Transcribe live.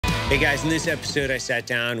Hey guys, in this episode, I sat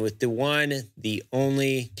down with the one, the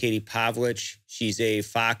only Katie Pavlich. She's a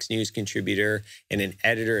Fox News contributor and an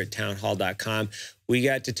editor at townhall.com. We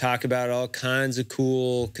got to talk about all kinds of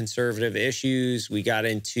cool conservative issues. We got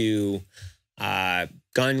into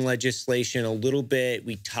gun legislation a little bit.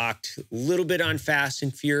 We talked a little bit on Fast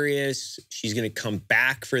and Furious. She's going to come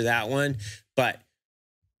back for that one. But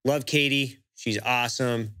love Katie. She's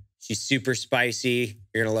awesome. She's super spicy.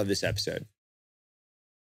 You're going to love this episode.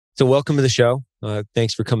 So welcome to the show.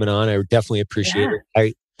 Thanks for coming on. I definitely appreciate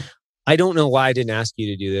it. I don't know why I didn't ask you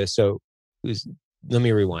to do this. So let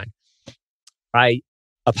me rewind. I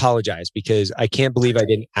apologize because I can't believe I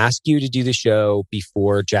didn't ask you to do the show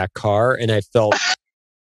before Jack Carr. And I felt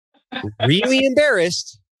really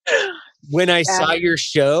embarrassed when I saw your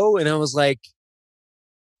show. And I was like,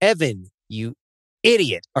 Evan, you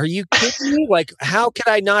idiot. Are you kidding me? Like, how could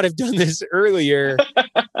I not have done this earlier?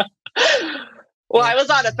 Well, I was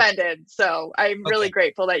not offended, so I'm really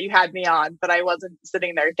grateful that you had me on, but I wasn't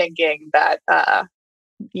sitting there thinking that, that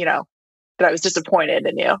I was disappointed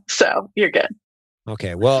in you. So you're good.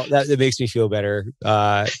 Okay. Well, that makes me feel better.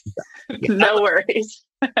 No worries.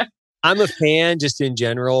 I'm a fan just in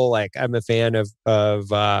general. Like I'm a fan of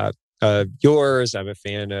yours. I'm a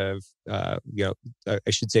fan of, I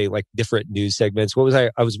should say like different news segments. What was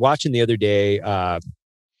I was watching the other day. It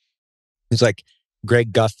was like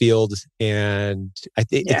Greg Guffield, and I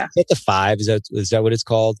think it's the Five. Is that what it's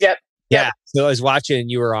called? Yep. Yeah. So I was watching.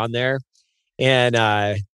 You were on there, and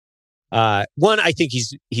one, I think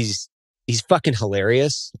he's fucking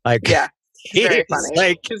hilarious. Like, yeah, he's very funny.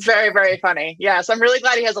 Like, he's very, very funny. Yeah. So I'm really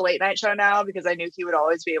glad he has a late night show now because I knew he would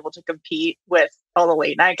always be able to compete with all the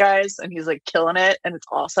late night guys, and he's like killing it, and it's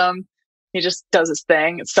awesome. He just does his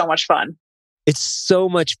thing. It's so much fun. It's so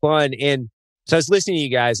much fun, and so I was listening to you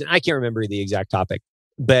guys, and I can't remember the exact topic,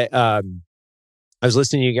 but I was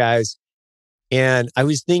listening to you guys, and I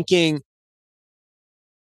was thinking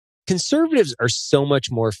conservatives are so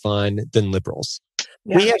much more fun than liberals.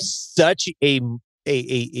 Yeah. We have such a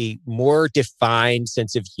more defined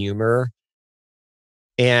sense of humor,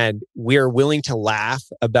 and we're willing to laugh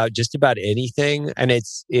about just about anything. And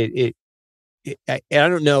I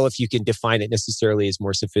don't know if you can define it necessarily as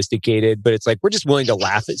more sophisticated, but it's like we're just willing to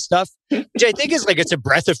laugh at stuff, which I think is like it's a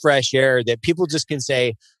breath of fresh air that people just can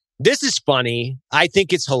say, this is funny. I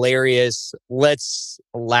think it's hilarious. Let's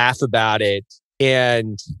laugh about it.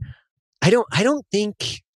 And I don't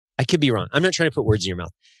think, I could be wrong. I'm not trying to put words in your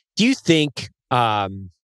mouth. Do you think, are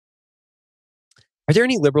there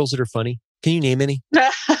any liberals that are funny? Can you name any?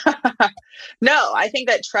 No, I think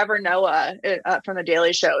that Trevor Noah from The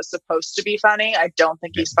Daily Show is supposed to be funny. I don't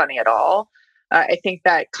think he's funny at all. I think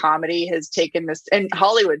that comedy has taken this, and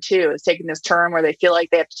Hollywood too, has taken this turn where they feel like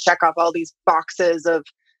they have to check off all these boxes of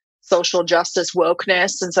social justice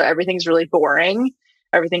wokeness. And so everything's really boring.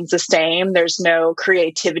 Everything's the same. There's no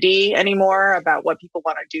creativity anymore about what people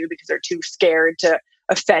want to do because they're too scared to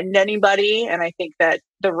offend anybody. And I think that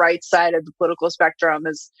the right side of the political spectrum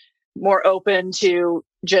is more open to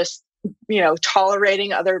just,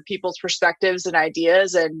 tolerating other people's perspectives and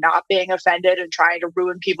ideas and not being offended and trying to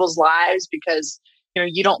ruin people's lives because,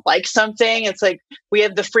 you don't like something. It's like we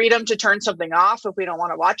have the freedom to turn something off if we don't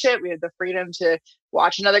want to watch it. We have the freedom to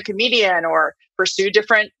watch another comedian or pursue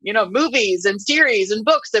different, movies and series and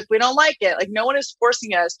books if we don't like it. Like no one is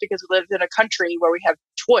forcing us because we live in a country where we have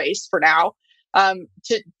choice for now.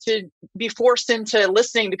 To be forced into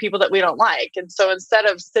listening to people that we don't like. And so instead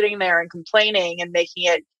of sitting there and complaining and making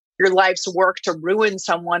it your life's work to ruin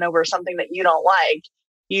someone over something that you don't like,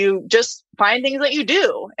 you just find things that you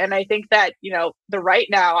do. And I think that, the right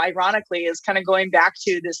now, ironically, is kind of going back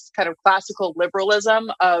to this kind of classical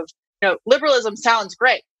liberalism of, liberalism sounds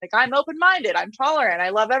great. Like I'm open-minded, I'm tolerant, I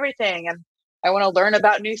love everything, and I want to learn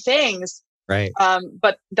about new things. Right.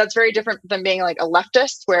 But that's very different than being like a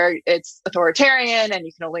leftist where it's authoritarian and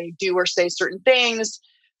you can only do or say certain things.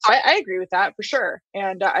 So I agree with that for sure.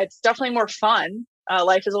 And it's definitely more fun.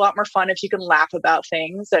 Life is a lot more fun if you can laugh about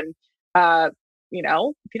things. And, if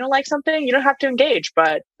you don't like something, you don't have to engage.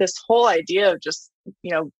 But this whole idea of just,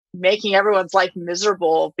 making everyone's life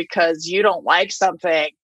miserable because you don't like something,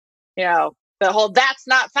 the whole that's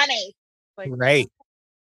not funny. Like, right.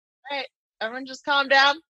 Right. Everyone just calm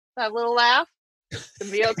down. Have a little laugh. It's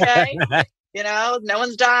gonna be okay. No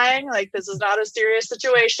one's dying. Like this is not a serious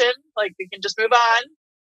situation. Like we can just move on.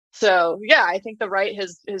 So yeah, I think the right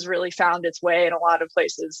has really found its way in a lot of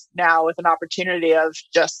places now with an opportunity of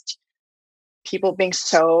just people being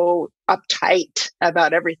so uptight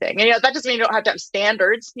about everything. And that doesn't mean you don't have to have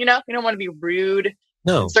standards, you don't want to be rude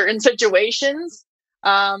in certain situations.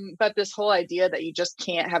 But this whole idea that you just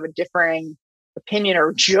can't have a differing opinion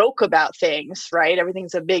or joke about things, right?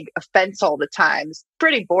 Everything's a big offense all the time. It's a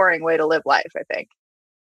pretty boring way to live life, I think.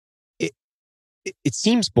 It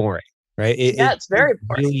seems boring, right? It's very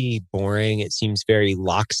boring. Really boring. It seems very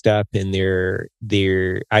lockstep in their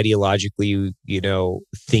ideologically,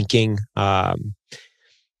 thinking.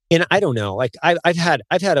 And I don't know, like I've had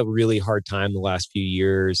a really hard time the last few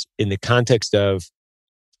years in the context of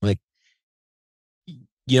like,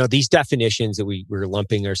 these definitions that we're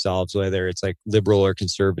lumping ourselves, whether it's like liberal or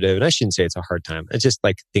conservative. And I shouldn't say it's a hard time. I just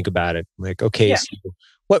like think about it. Like, okay, so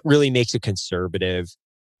what really makes a conservative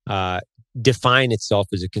define itself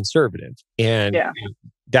as a conservative? And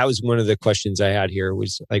that was one of the questions I had here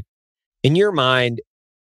was like, in your mind,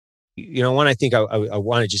 one, I think I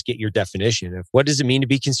want to just get your definition of what does it mean to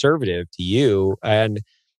be conservative to you? And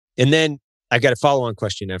then I got a follow-on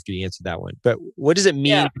question after you answer that one. But what does it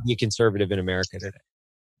mean to be conservative in America today?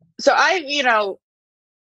 So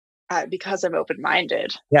because I'm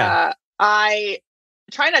open-minded, I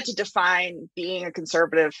try not to define being a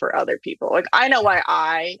conservative for other people. Like, I know why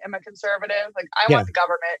I am a conservative. Like, I want the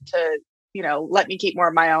government to, let me keep more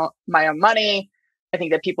of my own money. I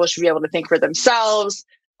think that people should be able to think for themselves.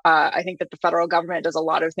 I think that the federal government does a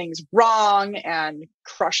lot of things wrong and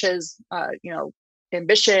crushes,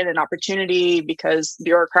 ambition and opportunity because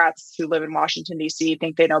bureaucrats who live in Washington, D.C.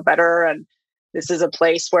 think they know better. And this is a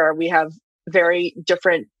place where we have very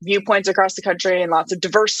different viewpoints across the country and lots of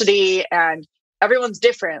diversity, and everyone's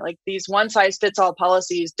different. Like, these one-size-fits-all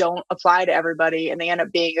policies don't apply to everybody, and they end up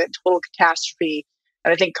being a total catastrophe.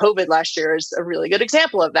 And I think COVID last year is a really good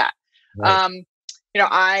example of that. Right.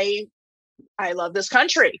 I love this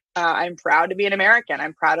country. I'm proud to be an American.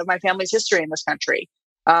 I'm proud of my family's history in this country.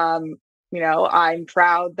 I'm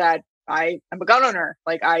proud that I am a gun owner.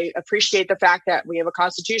 Like, I appreciate the fact that we have a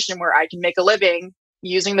constitution where I can make a living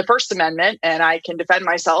using the First Amendment, and I can defend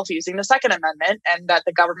myself using the Second Amendment, and that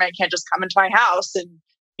the government can't just come into my house and,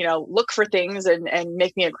 look for things and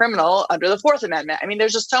make me a criminal under the Fourth Amendment. I mean,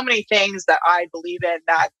 there's just so many things that I believe in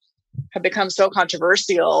that have become so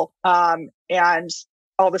controversial. And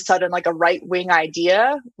all of a sudden, like, a right-wing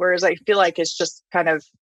idea, whereas I feel like it's just kind of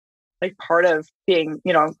like part of being,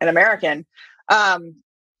 an American.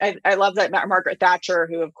 I love that Margaret Thatcher,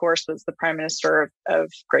 who of course was the Prime Minister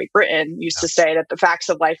of Great Britain, used to say that the facts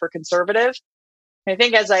of life are conservative. And I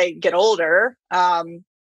think as I get older,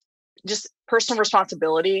 just personal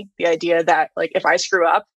responsibility, the idea that, like, if I screw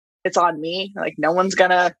up, it's on me. Like, no one's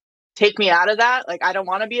gonna take me out of that. Like, I don't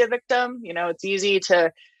want to be a victim. It's easy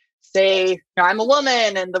to say, I'm a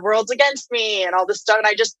woman and the world's against me and all this stuff. And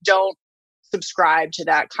I just don't subscribe to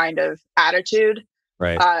that kind of attitude.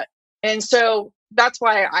 Right. And so that's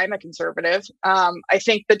why I'm a conservative. I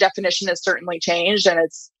think the definition has certainly changed and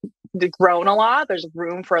it's grown a lot. There's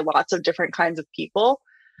room for lots of different kinds of people.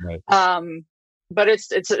 Right. But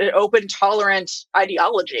it's an open, tolerant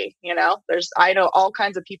ideology. I know all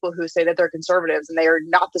kinds of people who say that they're conservatives and they are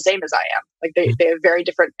not the same as I am. Like, they have very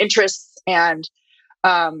different interests and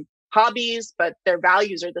hobbies, but their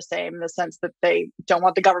values are the same in the sense that they don't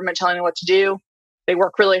want the government telling them what to do. They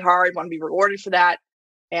work really hard, want to be rewarded for that.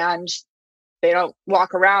 And they don't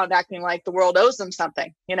walk around acting like the world owes them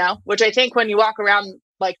something, which I think when you walk around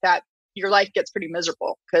like that, your life gets pretty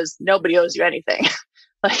miserable because nobody owes you anything.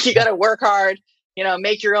 Like, you got to work hard,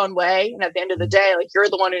 make your own way. And at the end of the day, like, you're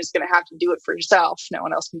the one who's going to have to do it for yourself. No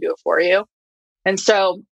one else can do it for you. And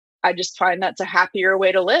so I just find that's a happier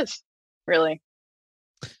way to live, really.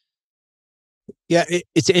 Yeah,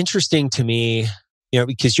 it's interesting to me,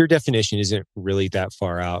 because your definition isn't really that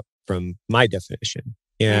far out from my definition.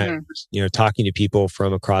 And, talking to people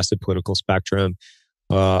from across the political spectrum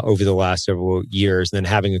over the last several years, and then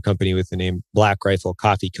having a company with the name Black Rifle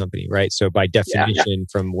Coffee Company, right? So by definition,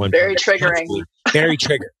 from one very triggering, very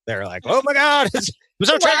triggered. They're like, "Oh my God, it was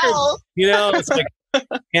so triggered," It's like,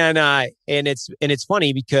 and it's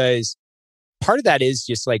funny because part of that is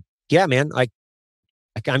just like, yeah, man, like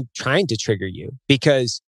I'm trying to trigger you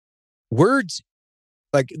because words.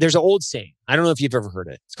 Like, there's an old saying. I don't know if you've ever heard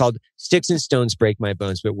it. It's called "Sticks and stones break my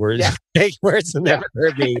bones, but words words will never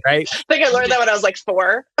hurt me." Right? I think I learned that when I was like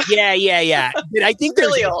 4. Yeah. But I think there's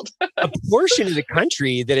really old. a portion of the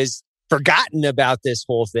country that has forgotten about this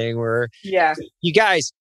whole thing. Where you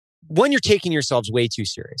guys, one, you're taking yourselves way too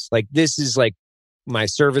serious. Like, this is like my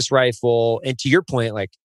service rifle, and to your point,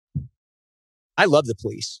 like, I love the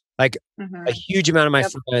police. Like, a huge amount of my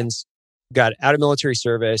friends got out of military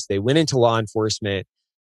service. They went into law enforcement.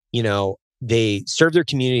 They serve their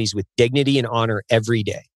communities with dignity and honor every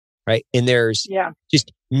day, right? And there's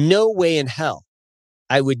just no way in hell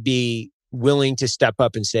I would be willing to step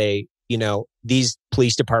up and say, these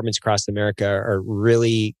police departments across America are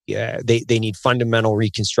really, they need fundamental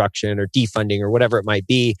reconstruction or defunding or whatever it might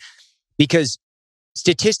be, because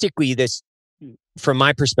statistically, from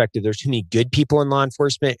my perspective, there's too many good people in law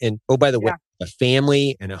enforcement. And oh, by the way, a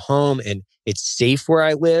family and a home, and it's safe where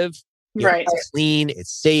I live. Right. It's clean,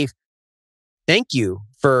 it's safe. Thank you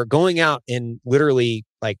for going out and literally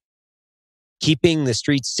like keeping the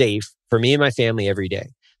streets safe for me and my family every day.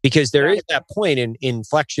 Because there is that point in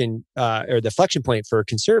inflection, or the flexion point for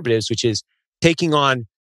conservatives, which is taking on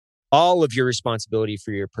all of your responsibility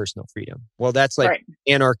for your personal freedom. Well, that's like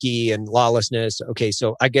anarchy and lawlessness. Okay,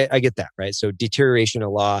 so I get that, right? So deterioration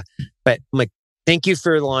of law. But I'm like, thank you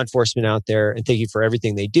for the law enforcement out there, and thank you for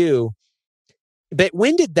everything they do. But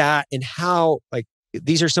when did that, and how, like,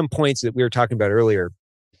 these are some points that we were talking about earlier,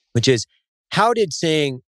 which is, how did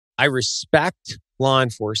saying, I respect law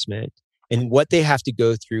enforcement and what they have to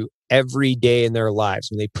go through every day in their lives,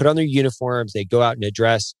 when they put on their uniforms, they go out and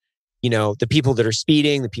address, the people that are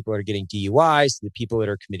speeding, the people that are getting DUIs, the people that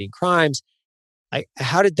are committing crimes.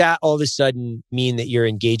 How did that all of a sudden mean that you're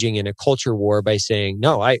engaging in a culture war by saying,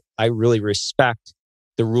 no, I really respect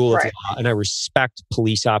the rule of law, and I respect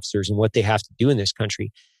police officers and what they have to do in this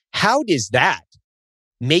country? How does that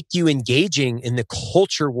make you engaging in the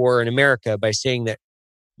culture war in America by saying that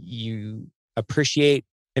you appreciate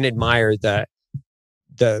and admire the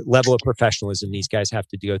level of professionalism these guys have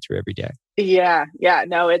to go through every day? Yeah.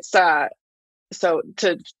 No, it's so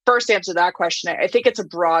to first answer that question, I think it's a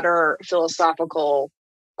broader philosophical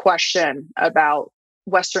question about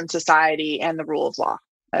Western society and the rule of law,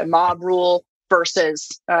 mob rule versus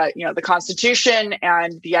the Constitution,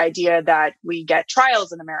 and the idea that we get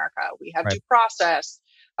trials in America, we have due process.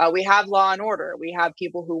 We have law and order. We have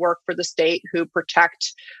people who work for the state who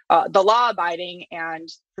protect the law abiding and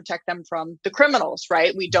protect them from the criminals,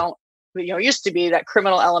 right? We don't, used to be that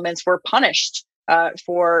criminal elements were punished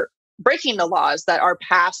for breaking the laws that are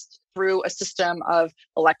passed through a system of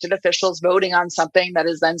elected officials voting on something that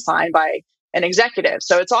is then signed by an executive.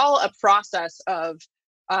 So it's all a process of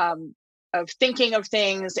thinking of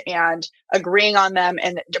things and agreeing on them,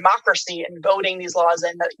 and democracy, and voting these laws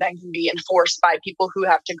in that then can be enforced by people who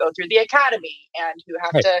have to go through the academy and who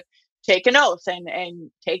have to take an oath and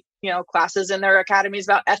take, classes in their academies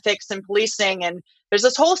about ethics and policing. And there's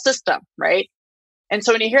this whole system, right? And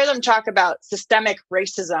so when you hear them talk about systemic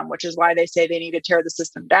racism, which is why they say they need to tear the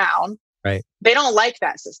system down, they don't like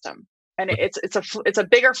that system. And it's a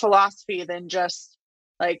bigger philosophy than just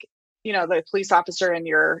like, the police officer in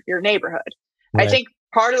your neighborhood. I think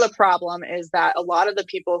part of the problem is that a lot of the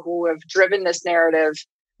people who have driven this narrative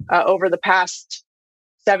over the past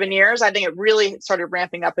 7 years, I think it really started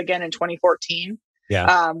ramping up again in 2014,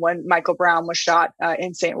 when Michael Brown was shot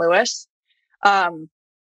in St. Louis.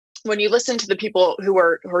 When you listen to the people who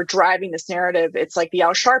are driving this narrative, it's like the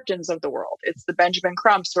Al Sharptons of the world. It's the Benjamin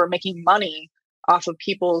Crumps who are making money off of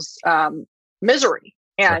people's misery.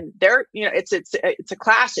 And they're, it's a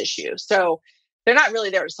class issue. So they're not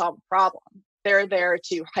really there to solve a problem. They're there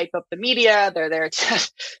to hype up the media. They're there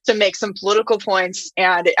to make some political points,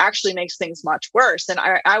 and it actually makes things much worse. And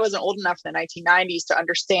I wasn't old enough in the 1990s to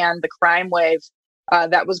understand the crime wave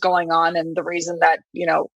that was going on, and the reason that,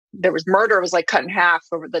 there was murder was like cut in half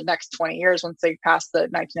over the next 20 years once they passed the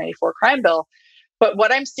 1994 crime bill. But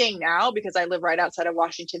what I'm seeing now, because I live right outside of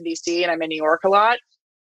Washington, D.C., and I'm in New York a lot,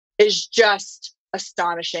 is just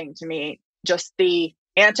astonishing to me. Just the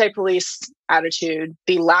anti-police attitude,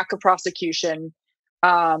 the lack of prosecution,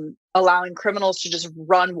 allowing criminals to just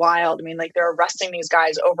run wild. I mean, like, they're arresting these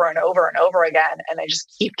guys over and over and over again, and they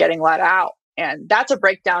just keep getting let out. And that's a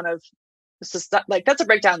breakdown of that's a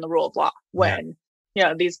breakdown in the rule of law when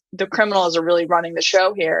the criminals are really running the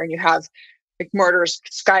show here, and you have like murders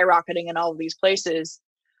skyrocketing in all of these places.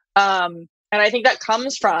 And I think that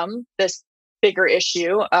comes from this bigger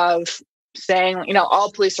issue of saying,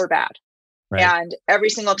 all police are bad. And every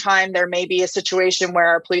single time there may be a situation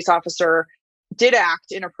where a police officer did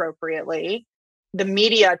act inappropriately, the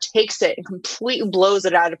media takes it and completely blows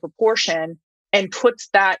it out of proportion and puts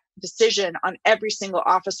that decision on every single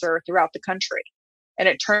officer throughout the country. And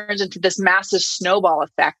it turns into this massive snowball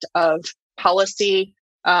effect of policy,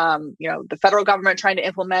 the federal government trying to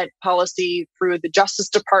implement policy through the Justice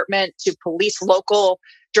Department to police local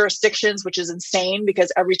jurisdictions, which is insane because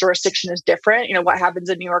every jurisdiction is different. What happens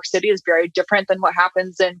in New York City is very different than what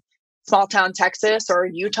happens in small town Texas or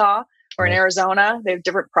in Utah or in Arizona. They have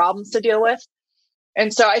different problems to deal with.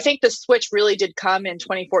 And so I think the switch really did come in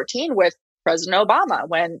 2014 with President Obama,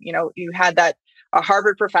 when, you had that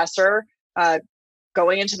Harvard professor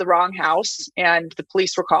going into the wrong house, and the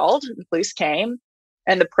police were called. The police came.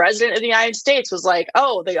 And the president of the United States was like,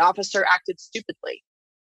 oh, the officer acted stupidly,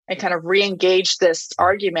 and kind of re-engaged this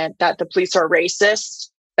argument that the police are racist,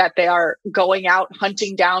 that they are going out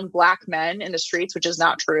hunting down Black men in the streets, which is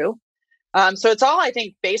not true. So it's all, I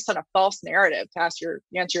think, based on a false narrative. To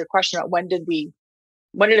answer your question about when did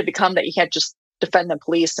it become that you can't just defend the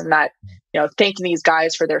police, and that, thanking these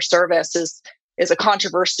guys for their service is a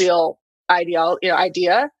controversial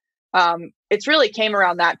idea. It's really came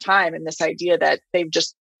around that time, and this idea that they've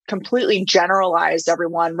just completely generalized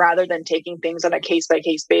everyone rather than taking things on a case by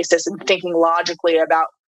case basis and thinking logically about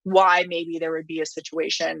why maybe there would be a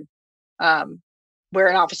situation where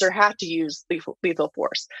an officer had to use lethal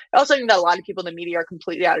force. I also think that a lot of people in the media are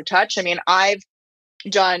completely out of touch. I mean, I've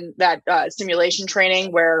done that simulation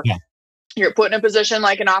training where you're put in a position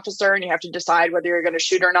like an officer and you have to decide whether you're going to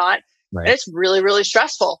shoot or not. Right. And it's really, really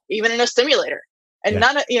stressful, even in a simulator. And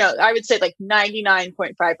none of, I would say like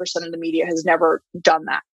 99.5% of the media has never done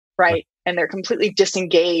that. Right. And they're completely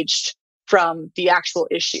disengaged from the actual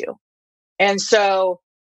issue. And so,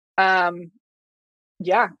 I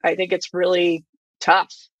think it's really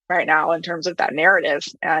tough right now in terms of that narrative,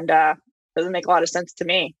 and doesn't make a lot of sense to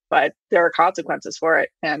me, but there are consequences for it.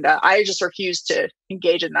 And I just refuse to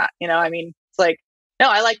engage in that. It's like, no,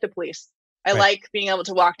 I like the police. I like being able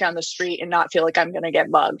to walk down the street and not feel like I'm going to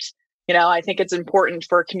get mugged. I think it's important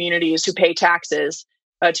for communities who pay taxes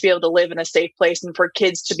to be able to live in a safe place, and for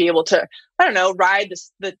kids to be able to, ride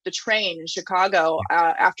the train in Chicago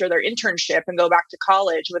after their internship and go back to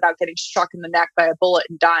college without getting struck in the neck by a bullet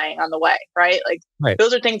and dying on the way. Right.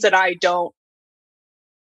 Those are things that I don't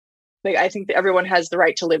like. I think that everyone has the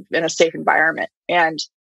right to live in a safe environment. And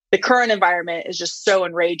the current environment is just so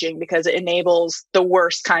enraging because it enables the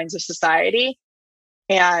worst kinds of society.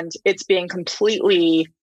 And it's being completely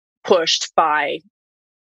pushed by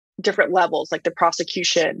different levels, like the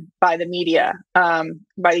prosecution, by the media,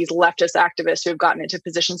 by these leftist activists who have gotten into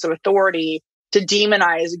positions of authority to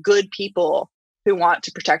demonize good people who want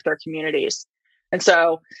to protect their communities. And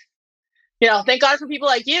so, thank God for people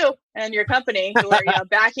like you and your company who are,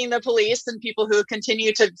 backing the police and people who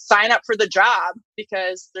continue to sign up for the job,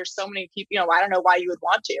 because there's so many people, I don't know why you would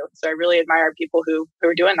want to. So I really admire people who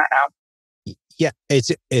are doing that now. Yeah,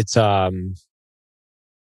 it's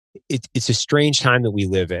a strange time that we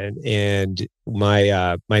live in. And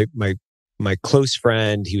my close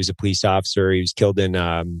friend, he was a police officer. He was killed in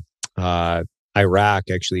Iraq.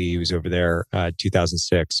 Actually, he was over there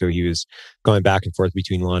 2006. So he was going back and forth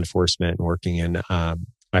between law enforcement and working in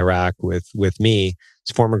Iraq with me.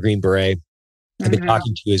 He's a former Green Beret. I've been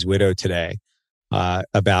talking to his widow today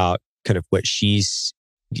about kind of what she's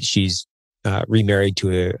remarried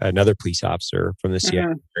to another police officer from the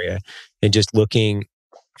Seattle area, and just looking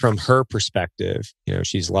from her perspective.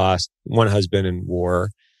 She's lost one husband in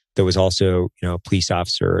war that was also, a police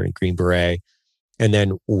officer and Green Beret. And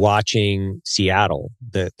then watching Seattle,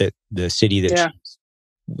 the city that she's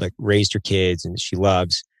like raised her kids and she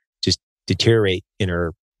loves, just deteriorate in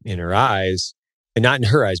her eyes, and not in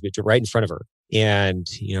her eyes, but right in front of her. And,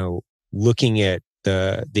 looking at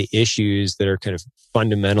the issues that are kind of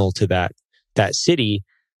fundamental to that city.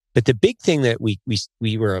 But the big thing that we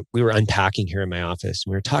were unpacking here in my office,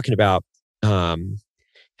 we were talking about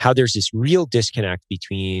how there's this real disconnect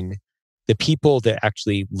between the people that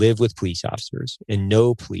actually live with police officers and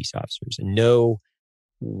know police officers and know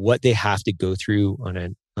what they have to go through on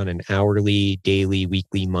an hourly, daily,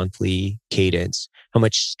 weekly, monthly cadence, how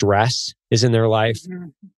much stress is in their life,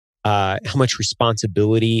 how much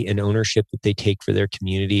responsibility and ownership that they take for their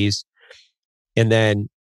communities. And then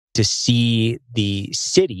to see the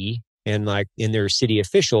city and like in their city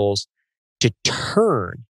officials to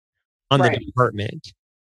turn on the department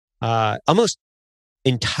almost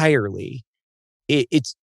entirely.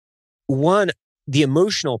 It's one, the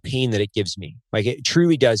emotional pain that it gives me. Like, it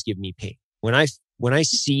truly does give me pain when I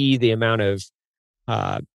see the amount of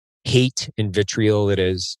hate and vitriol that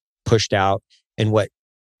is pushed out, and what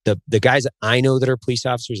the guys that I know that are police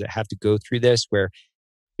officers that have to go through this. Where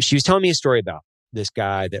she was telling me a story about this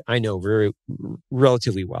guy that I know very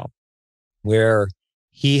relatively well, where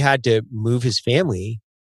he had to move his family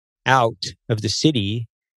out of the city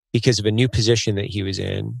because of a new position that he was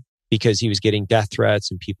in, because he was getting death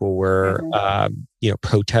threats and people were,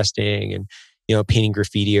 protesting and, painting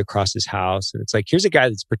graffiti across his house. And it's like, here's a guy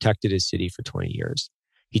that's protected his city for 20 years.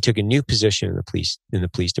 He took a new position in the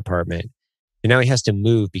police department. And now he has to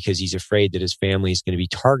move because he's afraid that his family is going to be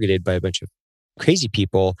targeted by a bunch of crazy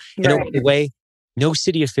people. And over the way, no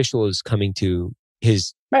city official is coming to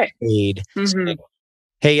his aid. Saying,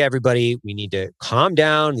 hey, everybody, we need to calm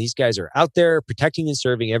down. These guys are out there protecting and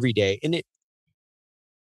serving every day. And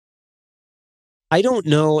I don't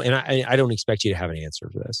know, and I don't expect you to have an answer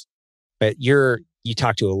for this, but you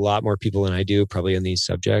talk to a lot more people than I do probably on these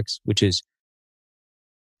subjects, which is,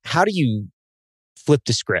 how do you flip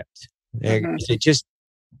the script? Mm-hmm. Is it just,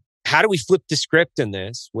 how do we flip the script in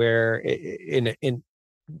this where in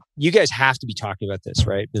you guys have to be talking about this,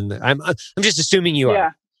 right? And I'm just assuming you are.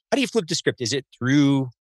 How do you flip the script? Is it through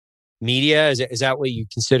media? Is that what you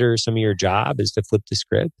consider some of your job, is to flip the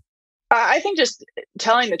script? I think just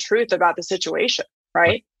telling the truth about the situation,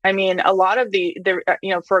 right? I mean, a lot of the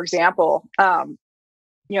for example,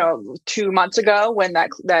 2 months ago when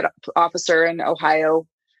that officer in Ohio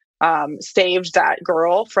saved that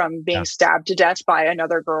girl from being stabbed to death by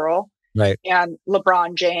another girl. Right. And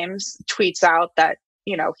LeBron James tweets out that,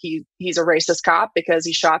 he's a racist cop because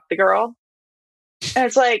he shot the girl. And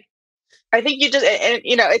it's like, I think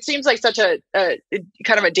it seems like such a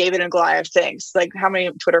kind of a David and Goliath thing. Like, how many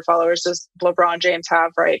Twitter followers does LeBron James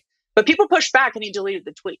have, right? But people pushed back and he deleted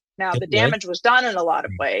the tweet. Now, the damage was done in a lot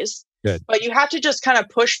of ways. Good. But you have to just kind of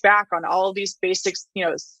push back on all of these basics,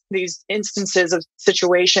 these instances of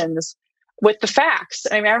situations with the facts.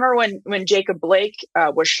 I mean, I remember when Jacob Blake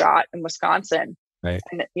was shot in Wisconsin. Right.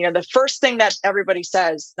 And, the first thing that everybody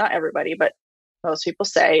says, not everybody, but most people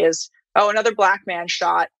say is, oh, another black man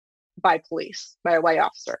shot by police, by a white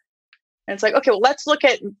officer. And it's like, okay, well, let's look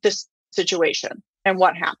at this situation and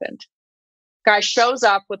what happened. Guy shows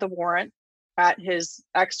up with a warrant at his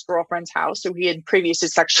ex-girlfriend's house, who he had previously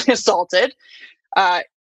sexually assaulted.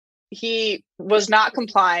 He was not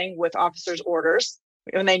complying with officers' orders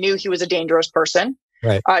when they knew he was a dangerous person.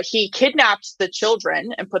 Right. He kidnapped the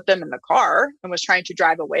children and put them in the car and was trying to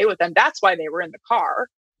drive away with them. That's why they were in the car.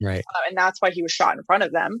 Right. And that's why he was shot in front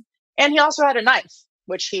of them. And he also had a knife,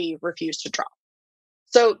 which he refused to drop.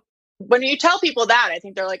 So when you tell people that, I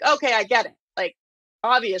think they're like, okay, I get it. Like,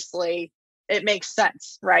 obviously, it makes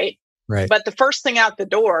sense, right? Right. But the first thing out the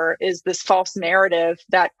door is this false narrative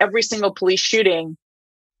that every single police shooting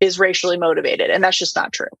is racially motivated. And that's just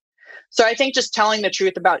not true. So I think just telling the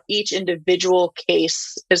truth about each individual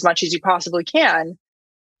case as much as you possibly can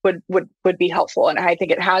would be helpful. And I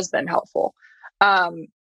think it has been helpful. And,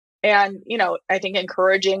 I think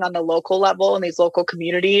encouraging on the local level in these local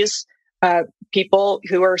communities, people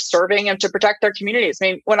who are serving and to protect their communities. I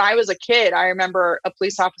mean, when I was a kid, I remember a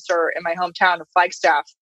police officer in my hometown of Flagstaff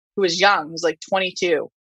who was young, who was like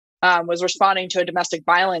 22, was responding to a domestic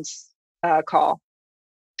violence call.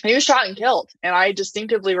 He was shot and killed. And I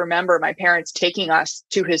distinctively remember my parents taking us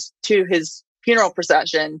to his funeral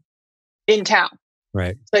procession in town.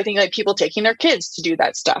 Right. So I think like people taking their kids to do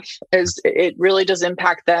that stuff, it really does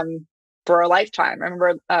impact them for a lifetime. I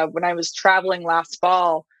remember when I was traveling last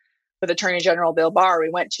fall with Attorney General Bill Barr, we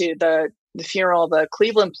went to the funeral of a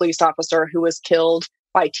Cleveland police officer who was killed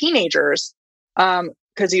by teenagers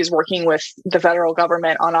because he was working with the federal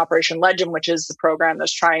government on Operation Legend, which is the program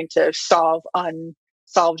that's trying to solve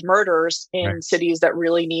unsolved murders in cities that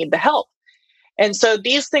really need the help. And so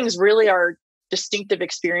these things really are distinctive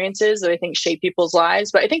experiences that I think shape people's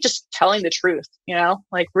lives. But I think just telling the truth,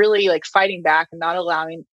 like really like fighting back and not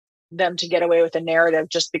allowing them to get away with a narrative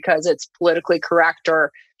just because it's politically correct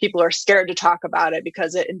or people are scared to talk about it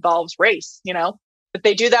because it involves race, but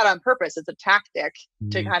they do that on purpose. It's a tactic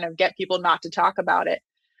to kind of get people not to talk about it.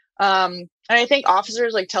 And I think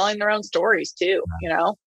officers like telling their own stories too,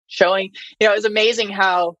 showing, it was amazing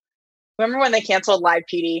how, remember when they canceled Live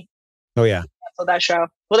PD? Oh yeah. Canceled that show.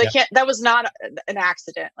 Well, that was not an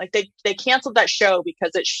accident. Like they canceled that show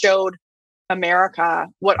because it showed America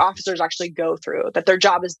what officers actually go through, that their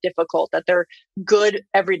job is difficult, that they're good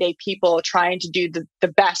everyday people trying to do the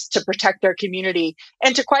best to protect their community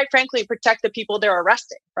and to, quite frankly, protect the people they're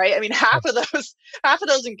arresting, right? I mean, half of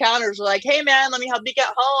those encounters were like, hey man, let me help you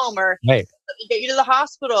get home, or let me get you to the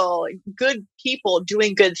hospital. Good people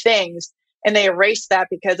doing good things. And they erase that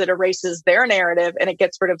because it erases their narrative and it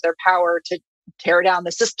gets rid of their power to tear down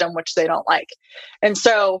the system, which they don't like. And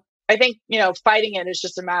so I think, fighting it is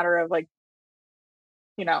just a matter of like,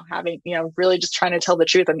 having, really just trying to tell the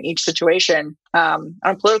truth in each situation. On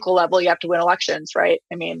a political level, you have to win elections, right?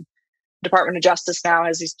 I mean, Department of Justice now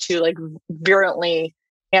has these two like virulently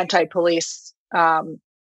anti-police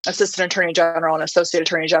assistant attorney general and associate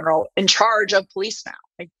attorney general in charge of police now.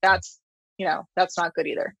 Like that's not good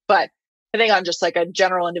either. But I think on just like a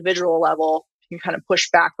general individual level, you can kind of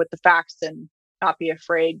push back with the facts and not be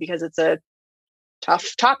afraid because it's a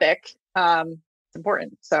tough topic. It's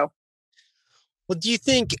important. So. Well, do you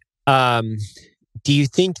think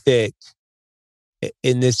that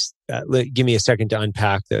in this, give me a second to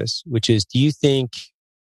unpack this, which is, do you think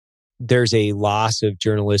there's a loss of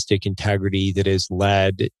journalistic integrity that has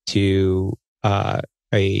led to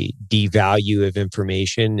a devalue of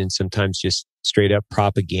information and sometimes just straight up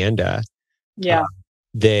propaganda. Yeah.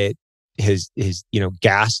 That has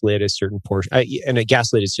gaslit a certain portion. And a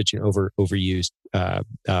gaslit is such an overused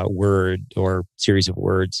word or series of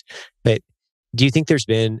words. But do you think there's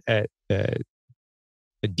been a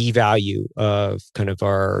devalue of kind of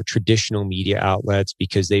our traditional media outlets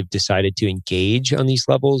because they've decided to engage on these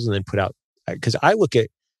levels and then put out? Because I look at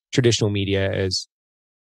traditional media as,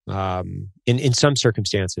 in some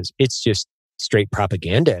circumstances, it's just straight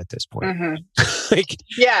propaganda at this point. Mm-hmm.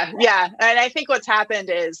 Yeah. And I think what's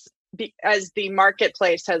happened is as the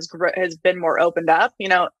marketplace has been more opened up,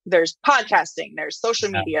 there's podcasting, there's social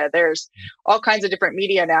media, there's all kinds of different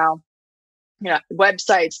media now,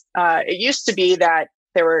 websites. It used to be that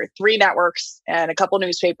there were 3 networks and a couple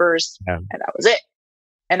newspapers, and that was it.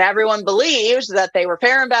 And everyone believed that they were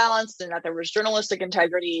fair and balanced and that there was journalistic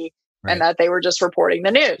integrity and that they were just reporting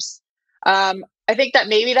the news. I think that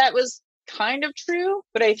maybe that was kind of true,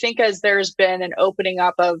 but I think as there's been an opening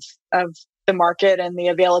up of the market and the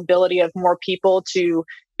availability of more people to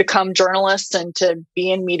become journalists and to be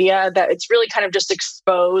in media, that it's really kind of just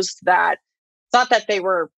exposed that it's not that they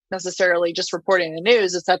were necessarily just reporting the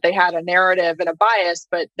news, it's that they had a narrative and a bias,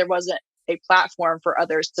 but there wasn't a platform for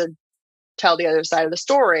others to tell the other side of the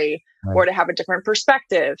story or to have a different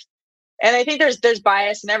perspective. And I think there's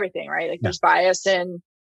bias in everything, right? Like there's bias in,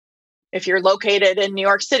 if you're located in New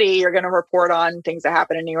York City, you're going to report on things that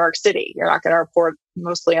happen in New York City. You're not going to report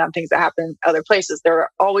mostly on things that happen in other places. There are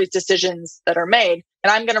always decisions that are made,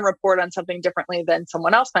 and I'm going to report on something differently than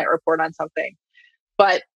someone else might report on something.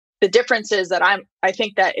 But the difference is that I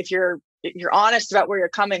think that if you're honest about where you're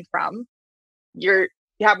coming from, you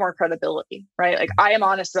have more credibility, right? Like I am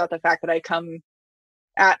honest about the fact that I come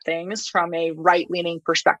at things from a right-leaning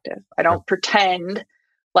perspective. I don't pretend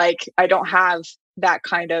like I don't have that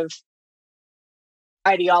kind of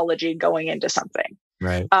ideology going into something.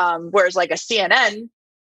 Right. Whereas like a CNN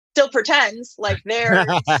still pretends like they're,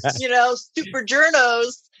 super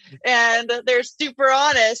journos and they're super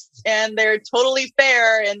honest and they're totally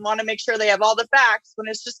fair and want to make sure they have all the facts when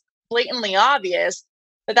it's just blatantly obvious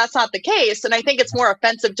that that's not the case. And I think it's more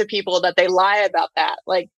offensive to people that they lie about that.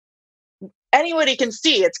 Like anybody can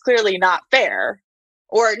see it's clearly not fair,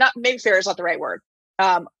 or not, maybe fair is not the right word.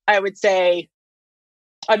 I would say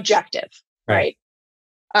objective, right?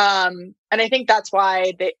 And I think that's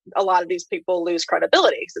why a lot of these people lose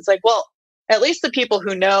credibility. So it's like, well, at least the people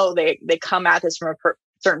who know they come at this from a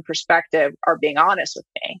certain perspective are being honest with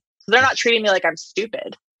me. So they're not treating me like I'm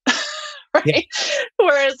stupid, right? Yeah.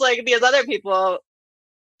 Whereas like these other people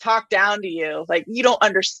talk down to you, like you don't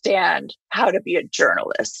understand how to be a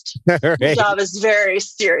journalist. Your job is very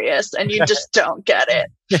serious and you just don't get it.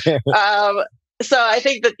 So I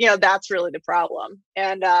think that, that's really the problem.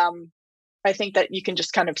 And I think that you can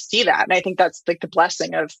just kind of see that. And I think that's like the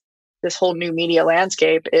blessing of this whole new media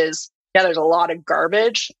landscape is, there's a lot of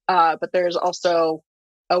garbage, but there's also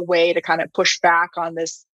a way to kind of push back on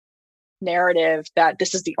this narrative that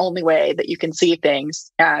this is the only way that you can see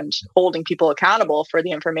things, and holding people accountable for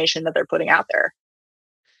the information that they're putting out there.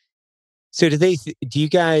 So do you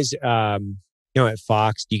guys, at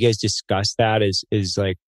Fox, do you guys discuss that as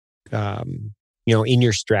like, in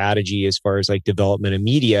your strategy as far as like development of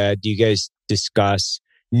media? Do you guys discuss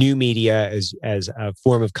new media as a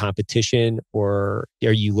form of competition, or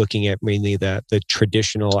are you looking at mainly the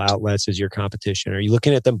traditional outlets as your competition? Are you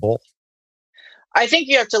looking at them both? I think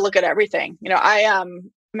you have to look at everything.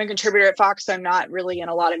 I'm a contributor at Fox. So I'm not really in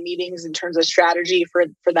a lot of meetings in terms of strategy for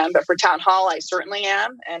them, but for Town Hall, I certainly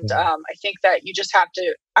am. And I think that you just have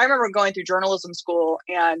to, I remember going through journalism school,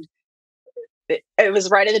 and it was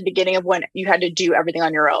right at the beginning of when you had to do everything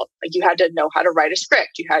on your own. Like you had to know how to write a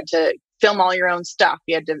script. You had to film all your own stuff.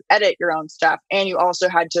 You had to edit your own stuff. And you also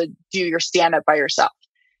had to do your stand-up by yourself.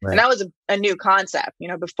 Right. And that was a new concept.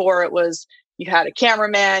 Before it was, you had a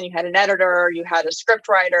cameraman, you had an editor, you had a script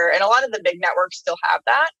writer, and a lot of the big networks still have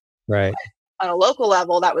that. Right. But on a local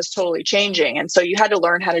level, that was totally changing. And so you had to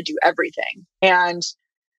learn how to do everything. And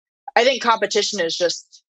I think competition is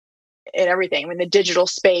just in everything. I mean, the digital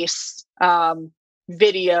space,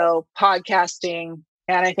 video, podcasting.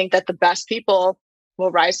 And I think that the best people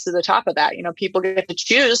will rise to the top of that. People get to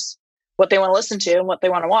choose what they want to listen to and what they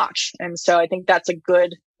want to watch. And so I think that's a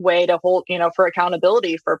good way to hold, for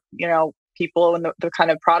accountability for, people and the kind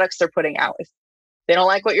of products they're putting out. If they don't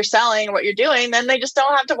like what you're selling or what you're doing, then they just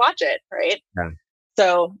don't have to watch it. Right. Yeah.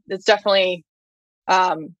 So it's definitely,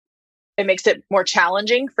 it makes it more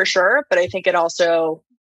challenging for sure. But I think it also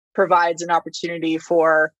provides an opportunity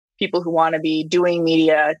for people who want to be doing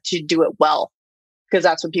media to do it well, because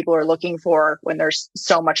that's what people are looking for when there's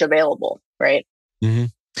so much available. Right. Mm-hmm.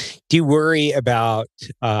 Do you worry about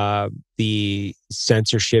the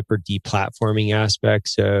censorship or deplatforming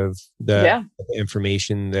aspects of the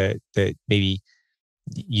information that maybe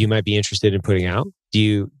you might be interested in putting out?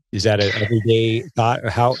 Is that an everyday thought? Or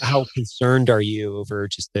how concerned are you over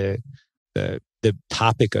just the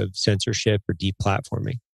topic of censorship or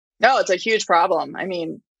deplatforming? No, it's a huge problem. I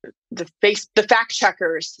mean, the fact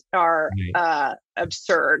checkers are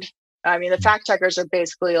absurd. I mean, the fact checkers are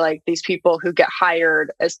basically like these people who get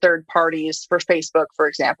hired as third parties for Facebook, for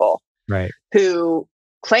example, right? Who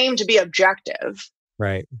claim to be objective,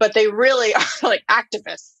 right? But they really are like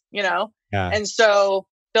activists, Yeah. And so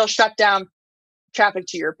they'll shut down traffic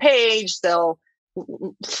to your page. They'll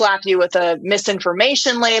slap you with a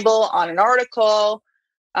misinformation label on an article.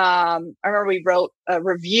 I remember we wrote a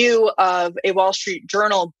review of a Wall Street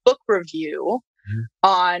Journal book review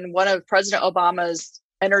on one of President Obama's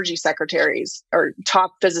energy secretaries or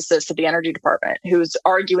top physicists at the Energy Department, who's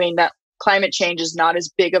arguing that climate change is not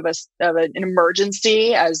as big of an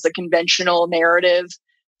emergency as the conventional narrative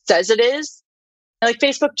says it is. And like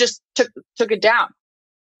Facebook just took it down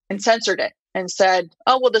and censored it and said,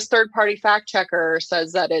 "Oh, well, this third-party fact checker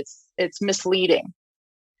says that it's misleading."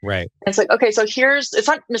 Right. And it's like, okay, so it's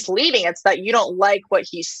not misleading. It's that you don't like what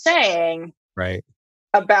he's saying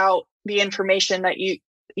about the information that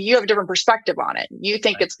you have a different perspective on it. You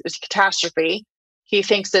think it's a catastrophe. He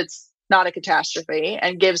thinks it's not a catastrophe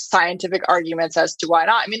and gives scientific arguments as to why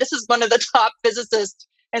not. I mean, this is one of the top physicists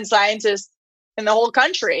and scientists in the whole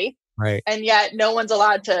country. Right. And yet no one's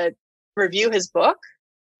allowed to review his book.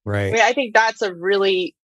 Right. I mean, I think that's a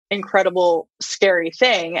really incredible, scary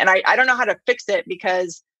thing. And I don't know how to fix it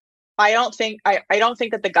because I don't think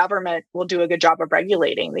that the government will do a good job of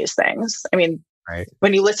regulating these things. I mean,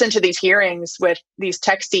 when you listen to these hearings with these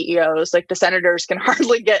tech CEOs, like the senators can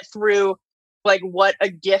hardly get through like what a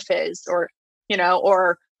GIF is or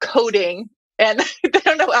coding. And they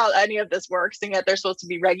don't know how any of this works, and yet they're supposed to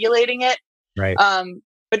be regulating it. Right.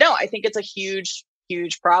 But no, I think it's a huge,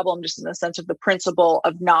 huge problem just in the sense of the principle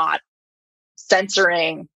of not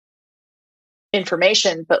censoring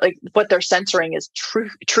information, but like what they're censoring is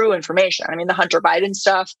true information. I mean, the Hunter Biden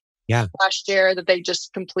stuff last year that they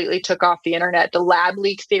just completely took off the internet, the lab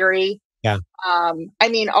leak theory. Yeah. I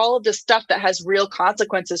mean, all of this stuff that has real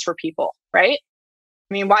consequences for people, right?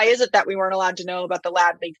 I mean, why is it that we weren't allowed to know about the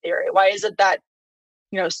lab leak theory? Why is it that,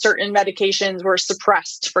 certain medications were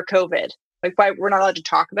suppressed for COVID? Like, why we're not allowed to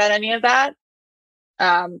talk about any of that?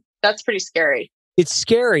 That's pretty scary. It's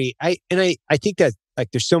scary. I think that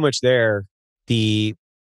like there's so much there. The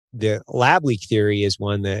lab leak theory is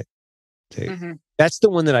one that that's the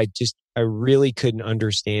one that I really couldn't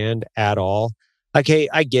understand at all. Like, hey,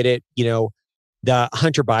 I get it. The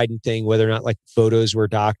Hunter Biden thing, whether or not like photos were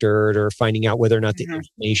doctored or finding out whether or not the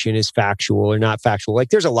information is factual or not factual. Like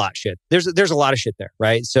there's a lot of shit. There's a lot of shit there.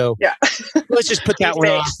 Right. So let's just put that one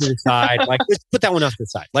off to the side. Like let's put that one off to the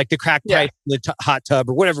side. Like the crack pipe in the hot tub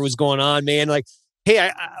or whatever was going on, man. Like, hey,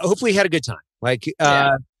 I hopefully you had a good time. Like,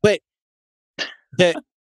 but the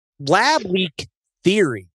lab leak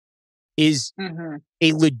theory is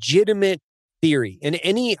a legitimate theory. And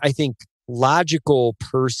any, I think, logical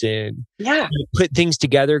person put things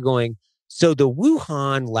together going, so the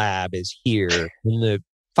Wuhan lab is here and the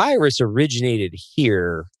virus originated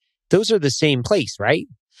here. Those are the same place, right?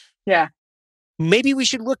 Yeah. Maybe we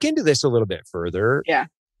should look into this a little bit further. Yeah.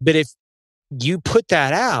 But if you put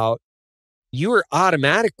that out, you are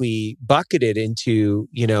automatically bucketed into,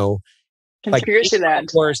 conspiracy land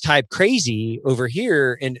wars type crazy over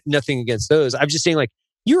here, and nothing against those. I'm just saying, like,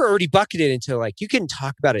 you're already bucketed into like you can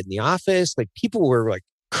talk about it in the office. Like people were like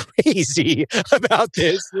crazy about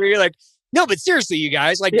this. Where you're like, no, but seriously, you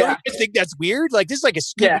guys, like, don't you think that's weird? Like this is like a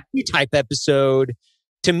Scooby-Doo type episode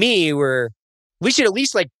to me, where we should at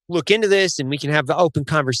least like look into this and we can have the open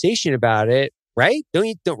conversation about it. Right?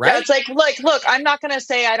 Don't right? Yeah, it's like, look, I'm not going to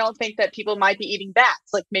say I don't think that people might be eating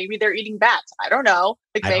bats. Like maybe they're eating bats. I don't know.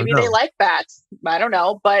 Like maybe they like bats. I don't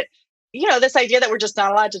know. But, this idea that we're just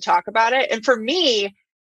not allowed to talk about it. And for me,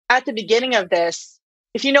 at the beginning of this,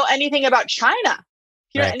 if you know anything about China,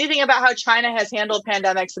 if you know anything about how China has handled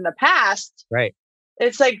pandemics in the past,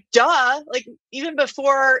 it's like, duh. Like even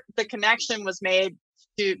before the connection was made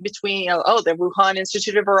between, the Wuhan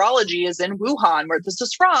Institute of Virology is in Wuhan, where this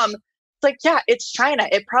is from. It's like, yeah, it's China.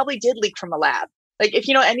 It probably did leak from a lab. Like if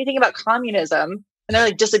you know anything about communism, and they're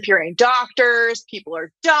like disappearing doctors, people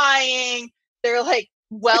are dying, they're like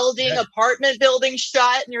welding apartment buildings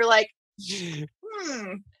shut, and you're like,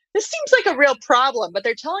 this seems like a real problem, but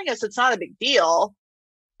they're telling us it's not a big deal.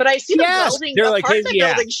 But I see them welding apartment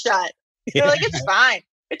buildings shut. They're like, it's fine.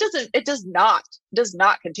 it does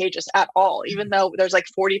not contagious at all, even though there's like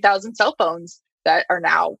 40,000 cell phones that are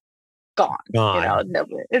now gone.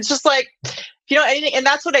 It's just like, anything. And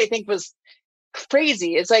that's what I think was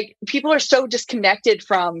crazy. It's like people are so disconnected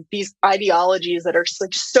from these ideologies that are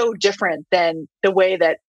like so different than the way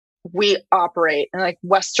that we operate in like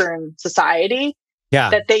Western society. Yeah.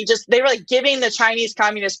 That they were like giving the Chinese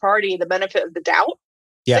Communist Party the benefit of the doubt.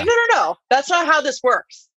 Yeah. Like, no, that's not how this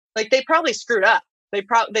works. Like they probably screwed up. They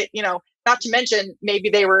probably, not to mention maybe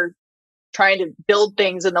they were trying to build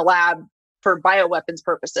things in the lab for bioweapons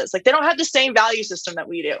purposes. Like they don't have the same value system that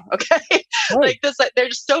we do. Okay. Right. They're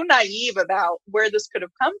just so naive about where this could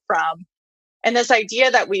have come from. And this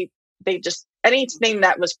idea that anything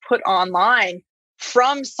that was put online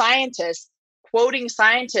from scientists, quoting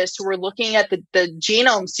scientists who were looking at the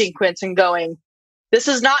genome sequence and going, this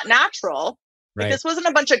is not natural. Right. Like, this wasn't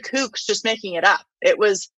a bunch of kooks just making it up. It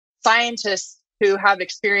was scientists who have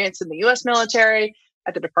experience in the US military,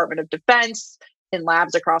 at the Department of Defense, in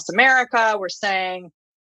labs across America, were saying,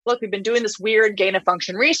 look, we've been doing this weird gain of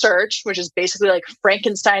function research, which is basically like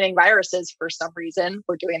Frankensteining viruses for some reason.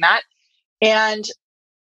 We're doing that. And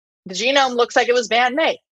the genome looks like it was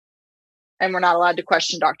man-made. And we're not allowed to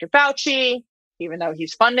question Dr. Fauci, even though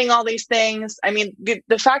he's funding all these things. I mean,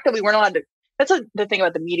 the fact that we weren't allowed to, the thing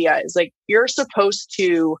about the media is like, you're supposed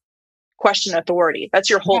to question authority. That's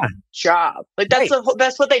your whole job. Like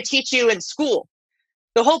that's what they teach you in school.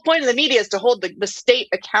 The whole point of the media is to hold the state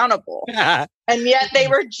accountable. And yet they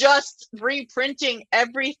were just reprinting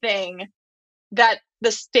everything that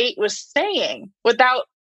the state was saying without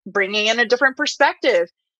bringing in a different perspective.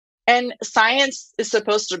 And science is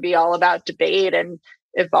supposed to be all about debate and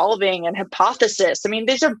evolving and hypothesis. I mean,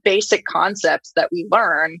 these are basic concepts that we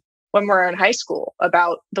learn when we're in high school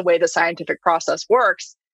about the way the scientific process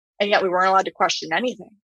works. And yet we weren't allowed to question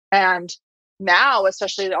anything. And now,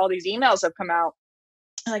 especially all these emails have come out,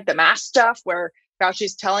 like the mask stuff, where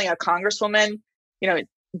Fauci's telling a congresswoman,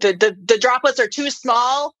 the droplets are too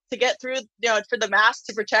small to get through, for the mask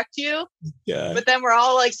to protect you. Yeah. But then we're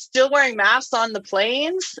all like still wearing masks on the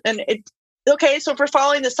planes. And okay, so if we're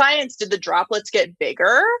following the science, did the droplets get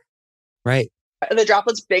bigger? Right. Are the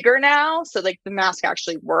droplets bigger now? So like the mask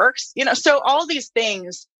actually works, so all these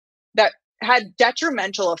things that had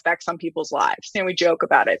detrimental effects on people's lives. We joke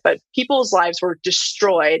about it, but people's lives were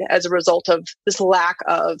destroyed as a result of this lack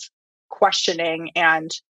of questioning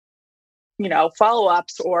and,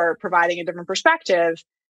 follow-ups or providing a different perspective.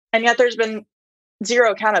 And yet there's been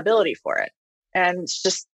zero accountability for it. And it's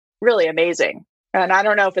just really amazing. And I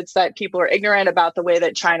don't know if it's that people are ignorant about the way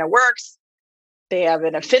that China works. They have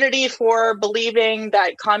an affinity for believing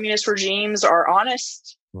that communist regimes are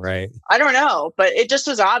honest. Right. I don't know, but it just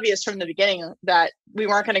was obvious from the beginning that we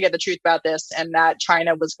weren't going to get the truth about this and that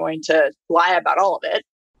China was going to lie about all of it.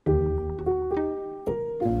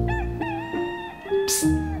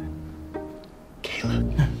 Psst.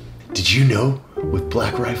 Caleb, did you know with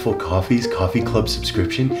Black Rifle Coffee's Coffee Club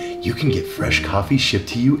subscription, you can get fresh coffee shipped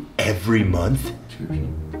to you every month?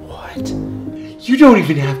 What? You don't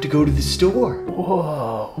even have to go to the store.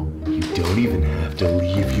 Whoa. You don't even have to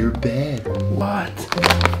leave your bed. What?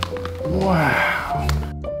 Wow.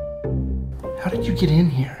 How did you get in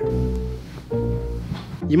here?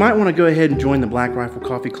 You might want to go ahead and join the Black Rifle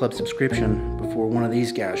Coffee Club subscription before one of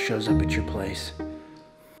these guys shows up at your place.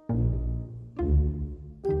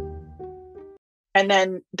 And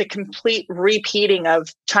then the complete repeating of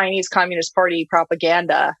Chinese Communist Party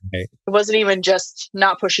propaganda. Okay. It wasn't even just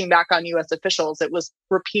not pushing back on U.S. officials. It was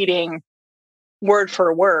repeating word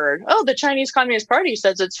for word. Oh, the Chinese Communist Party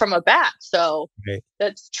says it's from a bat. So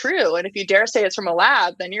that's true. And if you dare say it's from a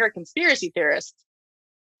lab, then you're a conspiracy theorist.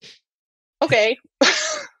 Okay.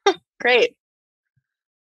 Great.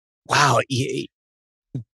 Wow.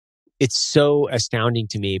 It's so astounding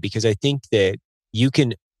to me because I think that you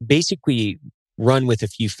can basically run with a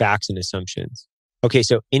few facts and assumptions. Okay,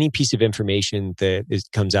 so any piece of information that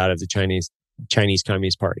comes out of the Chinese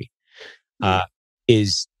Communist Party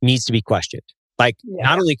needs to be questioned. Like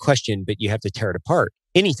not only questioned, but you have to tear it apart.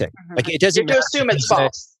 Anything. Like it doesn't matter. You have to assume it's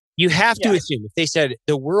false. You have to assume. If they said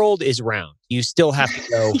the world is round, you still have to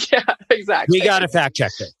go. Yeah, exactly. We got to fact check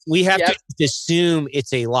this. We have to assume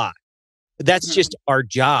it's a lie. That's just our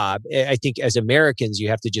job. I think as Americans, you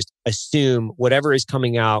have to just assume whatever is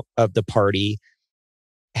coming out of the party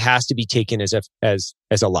has to be taken as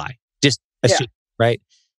a lie. Just assume, right?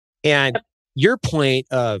 And your point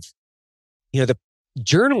of, the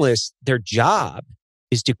journalists, their job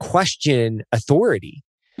is to question authority.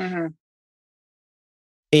 Mm-hmm.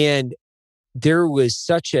 And there was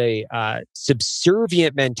such a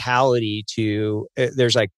subservient mentality to,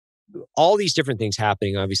 there's like all these different things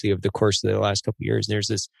happening, obviously, over the course of the last couple of years. And there's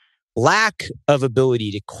this lack of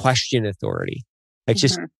ability to question authority. Like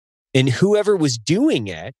just, and whoever was doing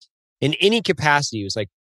it in any capacity was like,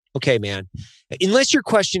 okay, man, unless you're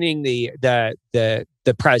questioning the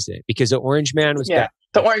president, because the orange man was bad.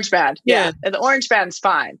 The orange man. Yeah. And the orange man's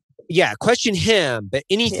fine. Yeah, question him, but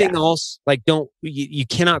anything else, like you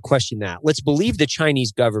cannot question that. Let's believe the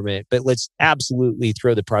Chinese government, but let's absolutely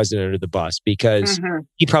throw the president under the bus because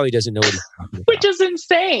he probably doesn't know what he's talking about. Which is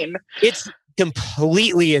insane. It's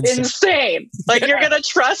completely insane. Like you're going to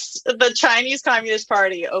trust the Chinese Communist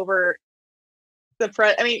Party over the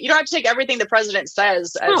I mean, you don't have to take everything the president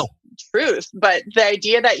says as truth, but the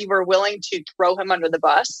idea that you were willing to throw him under the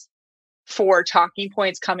bus for talking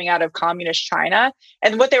points coming out of communist China.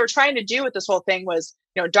 And what they were trying to do with this whole thing was,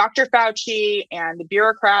 Dr. Fauci and the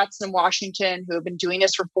bureaucrats in Washington who have been doing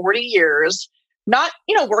this for 40 years, not,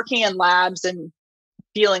 working in labs and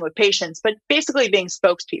dealing with patients, but basically being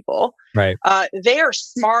spokespeople. Right. They are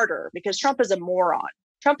smarter because Trump is a moron.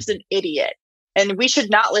 Trump is an idiot. And we should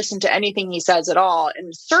not listen to anything he says at all.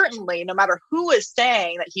 And certainly, no matter who is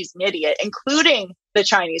saying that he's an idiot, including the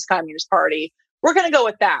Chinese Communist Party, we're going to go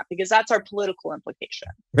with that because that's our political implication,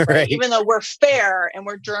 right? Even though we're fair and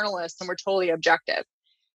we're journalists and we're totally objective.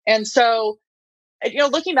 And so,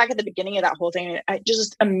 looking back at the beginning of that whole thing,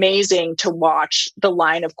 just amazing to watch the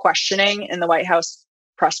line of questioning in the White House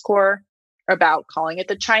press corps about calling it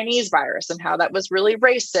the Chinese virus and how that was really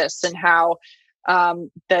racist and how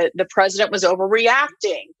the president was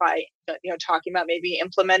overreacting by, talking about maybe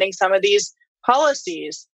implementing some of these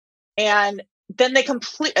policies. And then they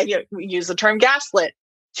use the term gaslit.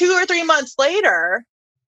 2 or 3 months later,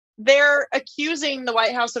 they're accusing the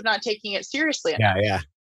White House of not taking it seriously enough.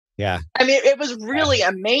 Yeah. I mean, it was really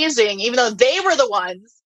amazing, even though they were the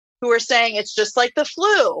ones who were saying it's just like the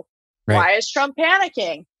flu. Right. Why is Trump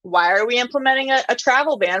panicking? Why are we implementing a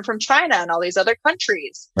travel ban from China and all these other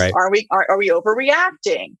countries? Right. Are we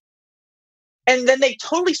overreacting? And then they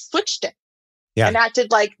totally switched it and acted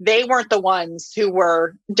like they weren't the ones who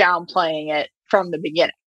were downplaying it from the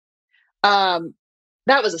beginning.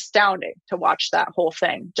 That was astounding to watch that whole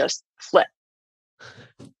thing just flip.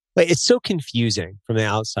 But it's so confusing from the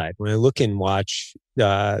outside when I look and watch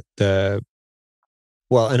and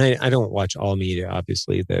I don't watch all media,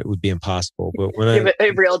 obviously, that would be impossible. But when you have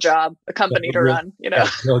a real job, a company to run,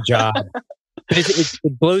 real job. But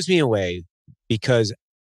it blows me away because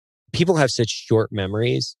people have such short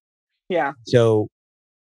memories. Yeah. So,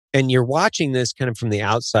 and you're watching this kind of from the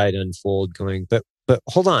outside unfold, going, but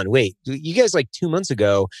hold on, wait, you guys like 2 months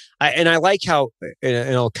ago, I like how,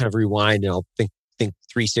 and I'll kind of rewind and I'll think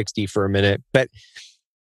 360 for a minute, but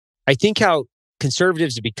I think how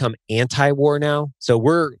conservatives have become anti-war now. So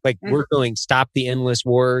we're going, stop the endless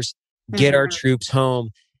wars, get our troops home.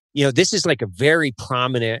 This is like a very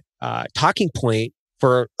prominent talking point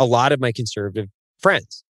for a lot of my conservative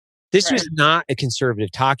friends. This was not a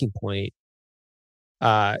conservative talking point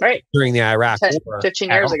during the Iraq War. 15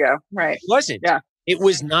 years ago. Right. It wasn't. Yeah. It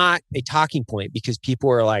was not a talking point because people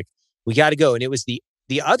were like, we got to go. And it was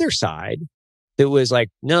the other side that was like,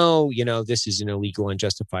 no, this is an illegal,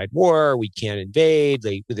 unjustified war. We can't invade.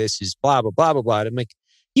 This is blah, blah, blah, blah, blah. I'm like,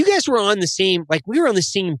 you guys were on the same, we were on the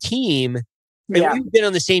same team. And we've been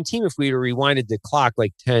on the same team if we had rewinded the clock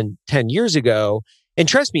 10 years ago. And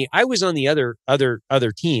trust me, I was on the other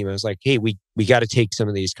team. I was like, hey, we got to take some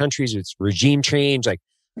of these countries. It's regime change. I'm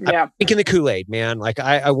drinking the Kool-Aid, man.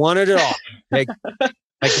 I wanted it all.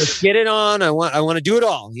 Let's get it on. I want to do it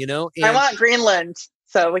all, And I want Greenland,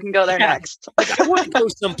 so we can go there next. I want to go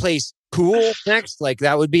someplace cool next.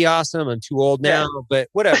 That would be awesome. I'm too old now, but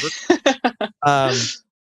whatever.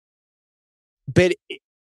 But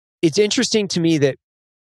it's interesting to me that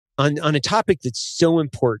on a topic that's so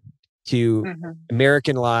important to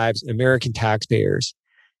American lives, American taxpayers,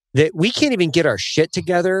 that we can't even get our shit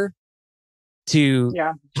together to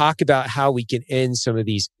talk about how we can end some of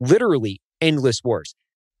these literally endless wars.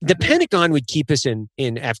 The Pentagon would keep us in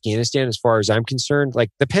Afghanistan, as far as I'm concerned.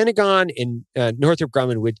 The Pentagon and Northrop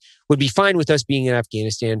Grumman would be fine with us being in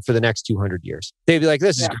Afghanistan for the next 200 years. They'd be like,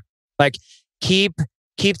 this is keep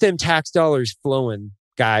them tax dollars flowing,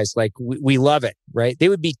 guys. We love it, right? They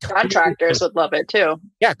would be contractors would love it too.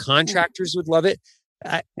 Yeah, contractors would love it.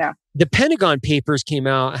 The Pentagon Papers came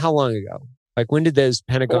out how long ago? When did those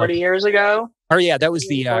Pentagon 40 years ago? Oh yeah, that was for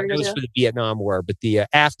the Vietnam War, but the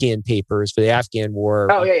Afghan papers for the Afghan War.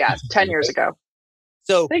 Oh yeah, 10 years ago.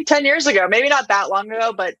 So I think 10 years ago, maybe not that long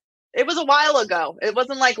ago, but it was a while ago. It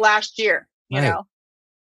wasn't like last year, you know.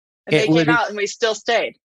 And they came out and we still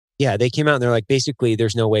stayed. Yeah, they came out and they're like, basically,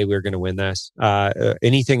 there's no way we're going to win this.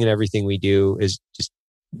 Anything and everything we do is just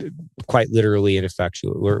quite literally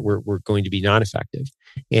ineffectual. We're going to be non-effective.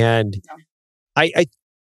 And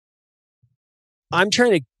I'm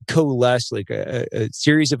trying to coalesce like a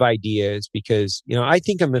series of ideas because, I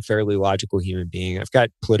think I'm a fairly logical human being. I've got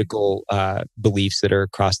political beliefs that are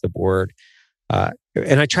across the board.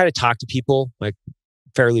 And I try to talk to people like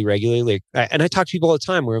fairly regularly. And I talk to people all the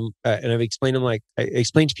time where and I've explained them I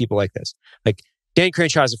explain to people like this, like Dan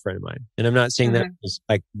Crenshaw is a friend of mine. And I'm not saying that as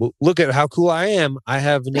like, look at how cool I am. I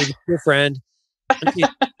have a native friend.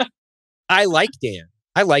 I like Dan.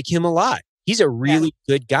 I like him a lot. He's a really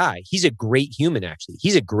good guy. He's a great human, actually.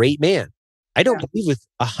 He's a great man. I don't believe with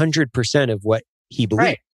 100% of what he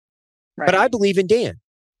believes, but I believe in Dan,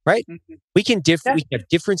 right? Mm-hmm. We can have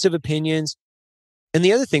difference of opinions. And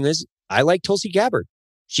the other thing is, I like Tulsi Gabbard.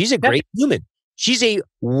 She's a great human. She's a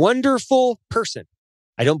wonderful person.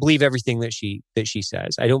 I don't believe everything that she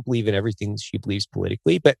says. I don't believe in everything she believes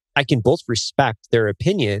politically, but I can both respect their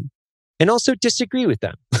opinion and also disagree with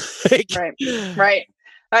them. Right.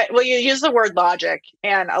 Well, you use the word logic,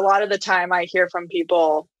 and a lot of the time I hear from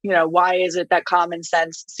people, why is it that common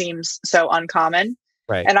sense seems so uncommon?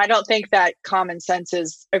 Right. And I don't think that common sense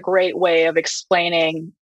is a great way of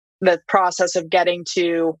explaining the process of getting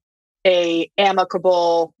to a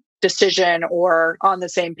amicable decision or on the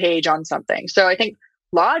same page on something. So I think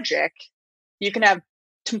logic, you can have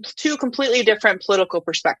two completely different political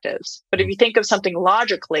perspectives. But if you think of something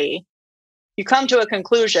logically, you come to a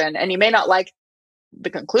conclusion, and you may not like the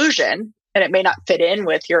conclusion, and it may not fit in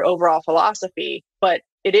with your overall philosophy, but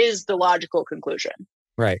it is the logical conclusion.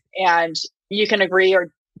 Right. And you can agree or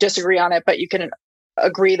disagree on it, but you can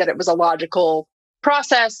agree that it was a logical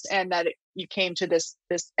process and that you came to this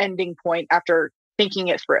ending point after thinking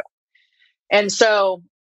it through. And so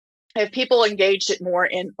if people engaged it more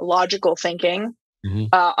in logical thinking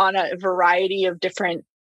on a variety of different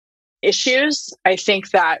issues, I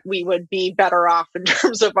think that we would be better off in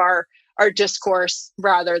terms of our discourse,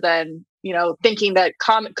 rather than, thinking that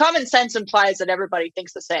common sense implies that everybody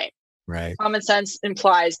thinks the same. Right. Common sense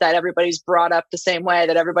implies that everybody's brought up the same way,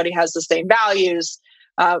 that everybody has the same values.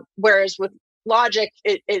 Whereas with logic,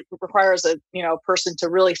 it requires a person to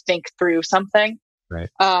really think through something, right?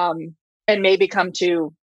 And maybe come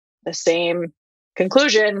to the same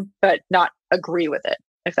conclusion, but not agree with it,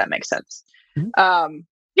 if that makes sense. Mm-hmm.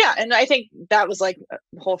 And I think that was like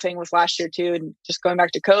the whole thing with last year too, and just going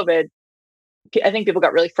back to COVID. I think people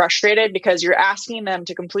got really frustrated because you're asking them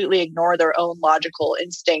to completely ignore their own logical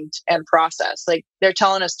instinct and process. Like, they're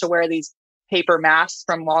telling us to wear these paper masks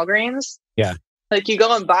from Walgreens. Yeah. Like, you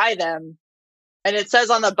go and buy them and it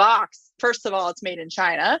says on the box, first of all, it's made in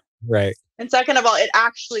China. Right. And second of all, it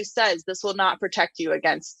actually says this will not protect you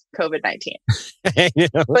against COVID-19.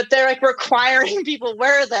 But they're like requiring people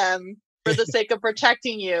wear them for the sake of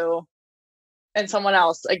protecting you and someone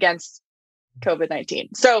else against COVID-19.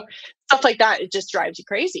 So stuff like that, it just drives you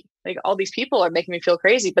crazy. Like, all these people are making me feel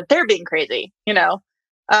crazy, but they're being crazy, and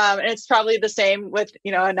it's probably the same with,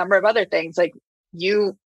 a number of other things. Like,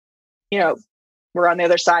 we're on the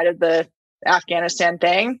other side of the Afghanistan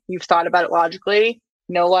thing. You've thought about it logically.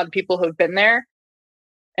 You know a lot of people who have been there,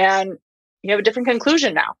 and you have a different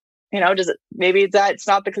conclusion now. Maybe that's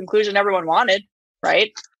not the conclusion everyone wanted,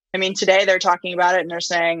 right? I mean, today they're talking about it and they're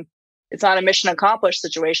saying it's not a mission accomplished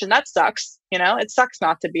situation. That sucks. It sucks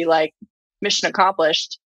not to be like mission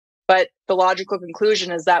accomplished, but the logical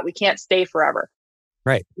conclusion is that we can't stay forever.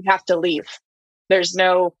 Right. We have to leave. There's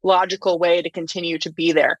no logical way to continue to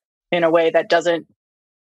be there in a way that doesn't,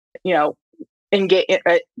 engage,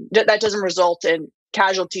 that doesn't result in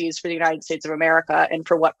casualties for the United States of America, and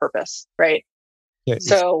for what purpose, right? Yeah,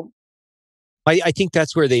 so I think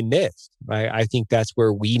that's where they missed. I think that's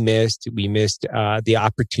where we missed. We missed the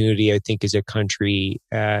opportunity, I think, as a country,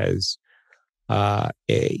 as our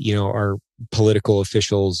political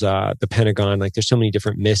officials, the Pentagon. Like, there's so many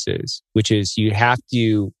different misses, which is, you have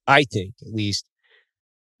to, I think, at least,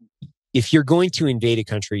 if you're going to invade a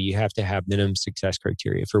country, you have to have minimum success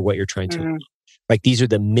criteria for what you're trying to accomplish. Like, these are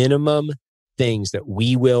the minimum things that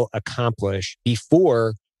we will accomplish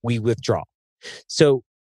before we withdraw. So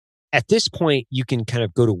at this point, you can kind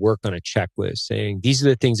of go to work on a checklist saying, these are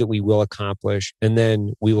the things that we will accomplish, and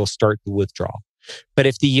then we will start the withdrawal. But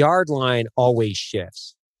if the yard line always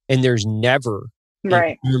shifts and there's never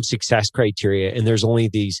minimum success criteria, and there's only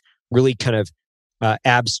these really kind of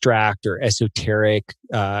abstract or esoteric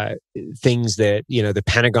things that, the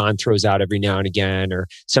Pentagon throws out every now and again, or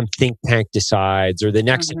some think tank decides, or the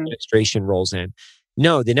next administration rolls in.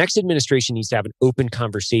 No, the next administration needs to have an open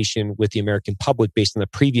conversation with the American public based on the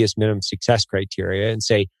previous minimum success criteria and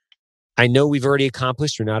say, I know we've already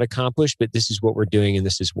accomplished or not accomplished, but this is what we're doing and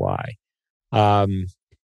this is why.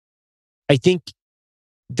 I think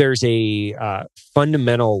there's a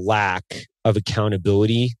fundamental lack of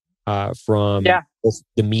accountability from both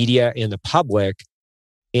the media and the public.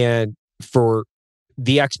 And for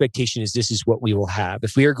the expectation is this is what we will have.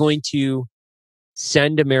 If we are going to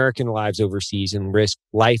send American lives overseas and risk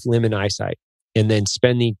life, limb, and eyesight, and then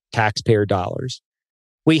spend the taxpayer dollars,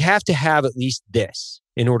 we have to have at least this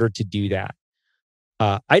in order to do that.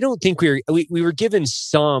 I don't think we were given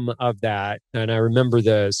some of that. And I remember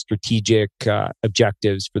the strategic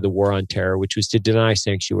objectives for the war on terror, which was to deny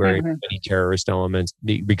sanctuary to any terrorist elements,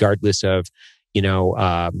 regardless of,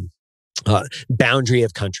 boundary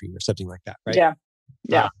of country or something like that, right?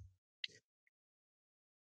 Yeah.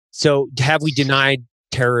 So have we denied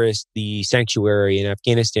terrorists the sanctuary in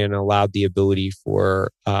Afghanistan and allowed the ability for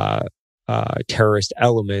terrorist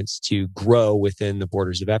elements to grow within the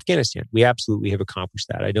borders of Afghanistan? We absolutely have accomplished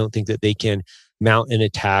that. I don't think that they can mount an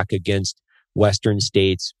attack against Western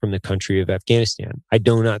states from the country of Afghanistan. I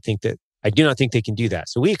do not think they can do that.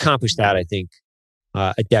 So we accomplished that, I think,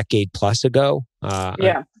 a decade plus ago.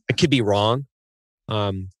 I could be wrong.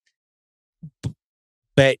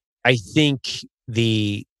 But I think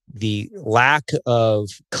the lack of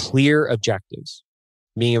clear objectives,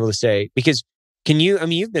 being able to say, because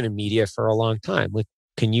you've been in media for a long time. Like,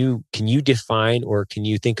 can you define, or can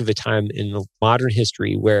you think of a time in the modern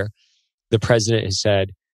history where the president has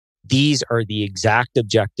said, these are the exact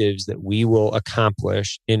objectives that we will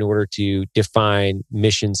accomplish in order to define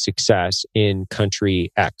mission success in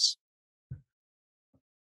country X?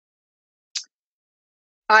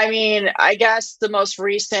 I mean, I guess the most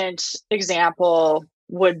recent example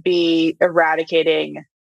would be eradicating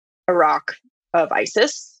Iraq of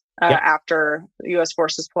ISIS after the U.S.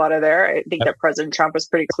 forces pull out of there. I think that President Trump was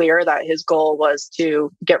pretty clear that his goal was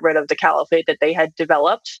to get rid of the caliphate that they had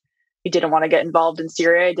developed. He didn't want to get involved in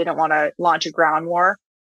Syria. He didn't want to launch a ground war.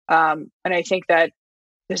 And I think that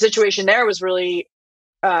the situation there was really,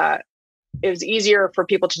 it was easier for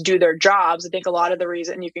people to do their jobs. I think a lot of the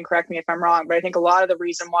reason, you can correct me if I'm wrong, but I think a lot of the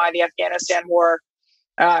reason why the Afghanistan war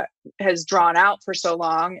has drawn out for so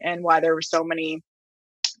long and why there were so many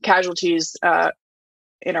casualties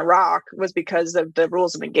in Iraq was because of the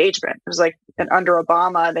rules of engagement. It was like under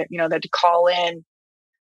Obama that, they had to call in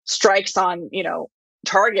strikes on,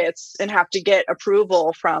 targets and have to get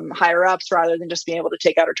approval from higher ups rather than just being able to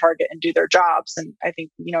take out a target and do their jobs. And I think,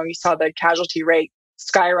 you saw the casualty rate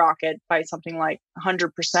skyrocket by something like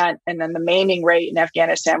 100%. And then the maiming rate in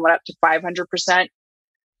Afghanistan went up to 500%.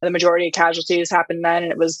 The majority of casualties happened then.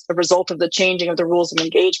 And it was a result of the changing of the rules of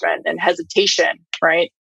engagement and hesitation,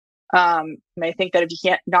 right? And I think that if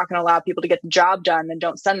you not going to allow people to get the job done, then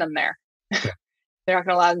don't send them there. They're not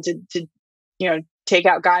going to allow them to take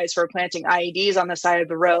out guys who are planting IEDs on the side of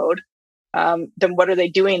the road. Then what are they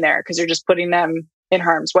doing there? Because you're just putting them in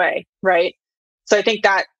harm's way, right? So I think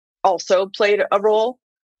that also played a role.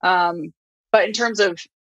 But in terms of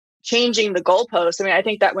changing the goalposts, I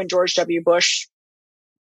think that when George W. Bush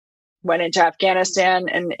went into Afghanistan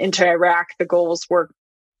and into Iraq, the goals were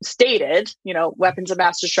stated, weapons of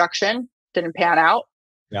mass destruction, didn't pan out.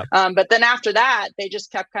 Yep. But then after that, they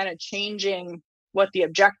just kept kind of changing what the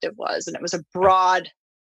objective was. And it was a broad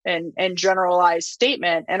and generalized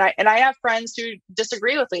statement. And I have friends who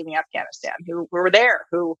disagree with leaving Afghanistan, who were there,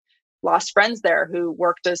 who lost friends there, who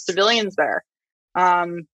worked as civilians there.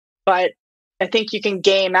 But I think you can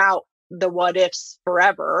game out the what ifs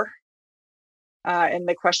forever. And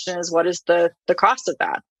the question is, what is the cost of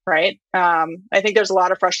that? Right. I think there's a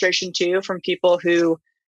lot of frustration too from people who,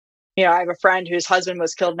 I have a friend whose husband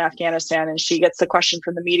was killed in Afghanistan, and she gets the question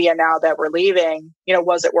from the media now that we're leaving,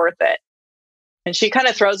 was it worth it? And she kind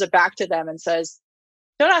of throws it back to them and says,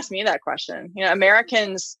 don't ask me that question.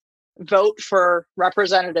 Americans vote for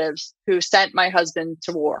representatives who sent my husband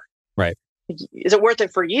to war. Right. Is it worth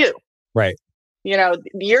it for you? Right.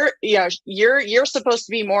 You're supposed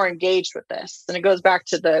to be more engaged with this. And it goes back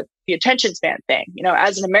to the attention span thing.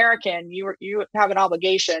 As an American, you have an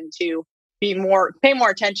obligation to pay more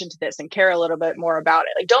attention to this and care a little bit more about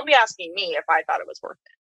it. Like, don't be asking me if I thought it was worth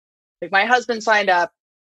it. Like, my husband signed up,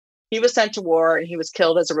 he was sent to war, and he was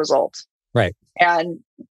killed as a result. Right. And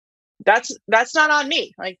that's not on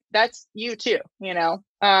me. Like, that's you too,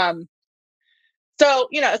 So,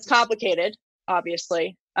 it's complicated,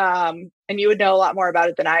 obviously. And you would know a lot more about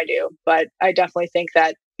it than I do, but I definitely think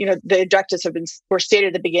that, the objectives were stated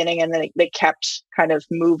at the beginning, and then they kept kind of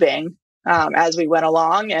moving, as we went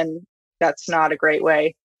along. And that's not a great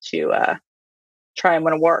way to, try and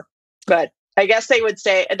win a war. But I guess they would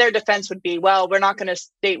say their defense would be, well, we're not going to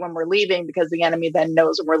state when we're leaving because the enemy then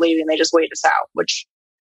knows when we're leaving. They just wait us out, which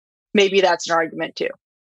maybe that's an argument too.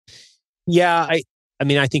 Yeah. I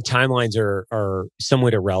mean, I think timelines are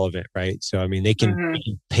somewhat irrelevant, right? So, I mean, they can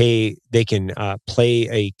play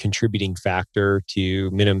a contributing factor to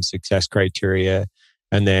minimum success criteria,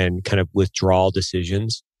 and then kind of withdrawal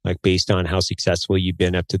decisions, like based on how successful you've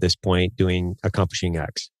been up to this point accomplishing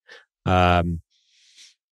X. I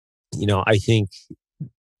think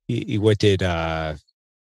what did I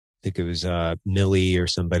think it was Millie or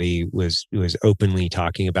somebody was openly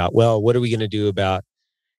talking about, well, what are we going to do about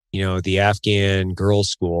the Afghan girls'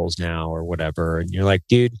 schools now or whatever? And you're like,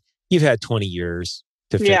 dude, you've had 20 years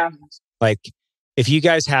to fix. Yeah. Like, if you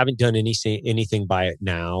guys haven't done anything by it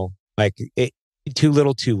now, like, too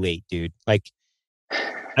little, too late, dude. Like,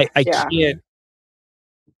 I can't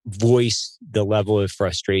voice the level of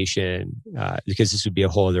frustration because this would be a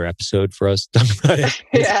whole other episode for us to talk about it.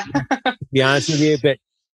 Yeah. To be honest with you, but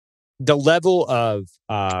the level of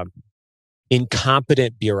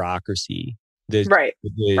incompetent bureaucracy that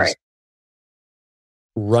is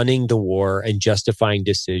running the war and justifying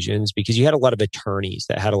decisions, because you had a lot of attorneys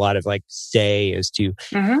that had a lot of say as to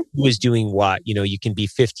who was doing what. You can be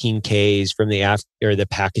 15 Ks from the the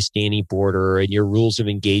Pakistani border, and your rules of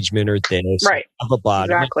engagement are this, right? Blah, blah, blah.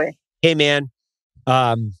 Exactly. Like, hey, man,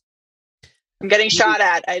 I'm getting shot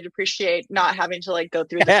at. I'd appreciate not having to go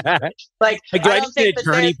through this. I don't think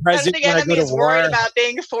the enemy is worried about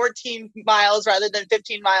being 14 miles rather than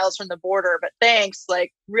 15 miles from the border. But thanks.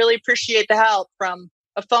 Really appreciate the help from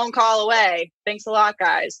a phone call away. Thanks a lot,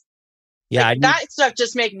 guys. Yeah, that stuff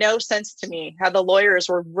just make no sense to me. How the lawyers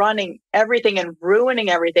were running everything and ruining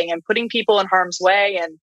everything and putting people in harm's way,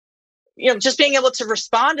 and just being able to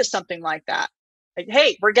respond to something like that.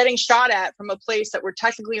 Hey, we're getting shot at from a place that we're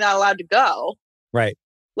technically not allowed to go. Right.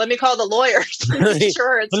 Let me call the lawyers to make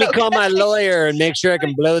sure it's Let me call my lawyer and make sure I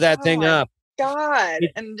can blow that thing up. God.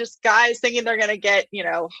 And just guys thinking they're going to get,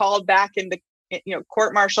 hauled back into,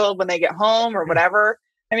 court-martialed when they get home or whatever.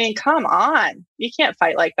 I mean, come on. You can't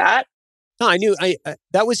fight like that. No, I knew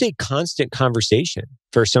that was a constant conversation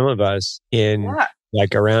for some of us in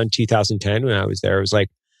around 2010 when I was there. It was like,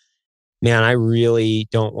 man, I really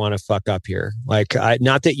don't want to fuck up here.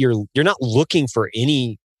 Not that you're not looking for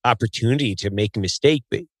any opportunity to make a mistake,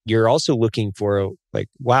 but you're also looking for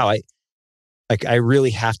wow, I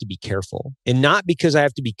really have to be careful. And not because I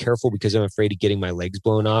have to be careful because I'm afraid of getting my legs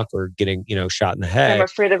blown off or getting, shot in the head. I'm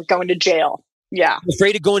afraid of going to jail. Yeah. I'm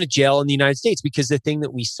afraid of going to jail in the United States, because the thing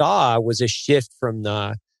that we saw was a shift from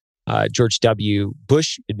the George W.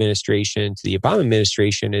 Bush administration to the Obama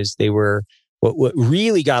administration. Is they were what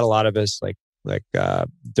really got a lot of us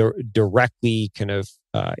directly kind of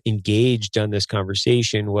engaged on this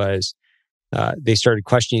conversation was they started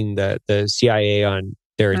questioning the CIA on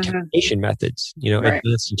their interrogation methods,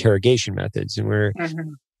 advanced interrogation methods. And we're,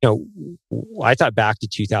 I thought back to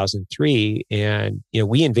 2003, and,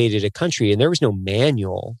 we invaded a country and there was no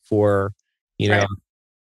manual for,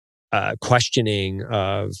 questioning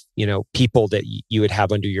of, people that you would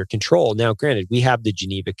have under your control. Now, granted, we have the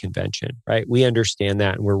Geneva Convention, right? We understand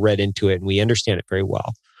that, and we're read into it, and we understand it very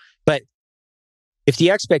well. But if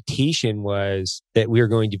the expectation was that we were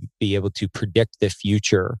going to be able to predict the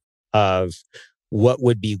future of what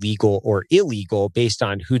would be legal or illegal based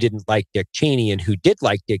on who didn't like Dick Cheney and who did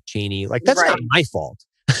like Dick Cheney, that's not my fault.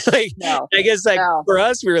 No. I guess for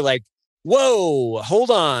us, we were like, whoa,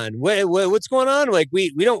 hold on. What's going on?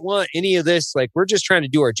 We don't want any of this. We're just trying to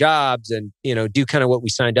do our jobs and, do kind of what we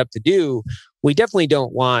signed up to do. We definitely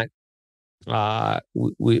don't want,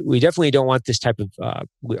 we definitely don't want this type of, I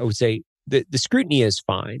would say the scrutiny is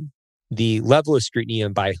fine. The level of scrutiny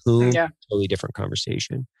and by whom, totally different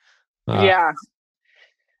conversation. Well,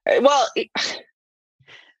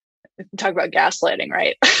 talk about gaslighting,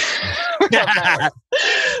 right? No,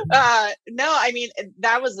 I mean,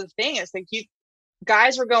 that was the thing. It's you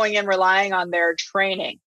guys were going in relying on their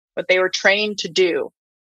training, what they were trained to do.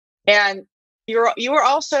 And you were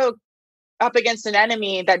also up against an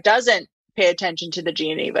enemy that doesn't pay attention to the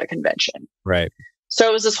Geneva Convention. Right. So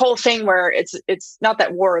it was this whole thing where it's not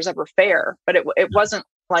that war is ever fair, but it wasn't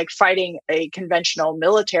like fighting a conventional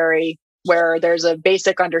military where there's a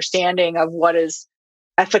basic understanding of what is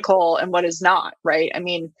ethical and what is not, right? I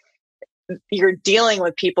mean, you're dealing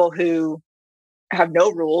with people who have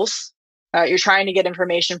no rules. You're trying to get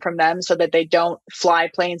information from them so that they don't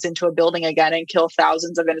fly planes into a building again and kill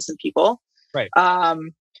thousands of innocent people. Right.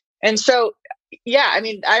 And so, I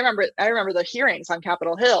mean, I remember the hearings on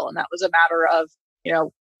Capitol Hill, and that was a matter of,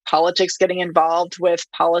 politics getting involved with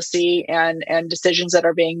policy and decisions that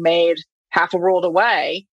are being made half a world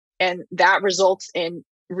away. And that results in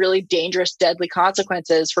really dangerous, deadly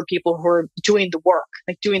consequences for people who are doing the work,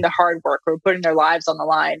 doing the hard work, or putting their lives on the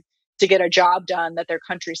line to get a job done that their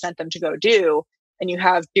country sent them to go do. and you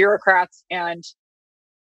have bureaucrats and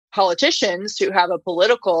politicians who have a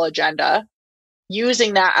political agenda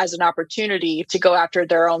using that as an opportunity to go after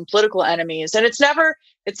their own political enemies. And it's never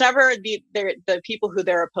the people who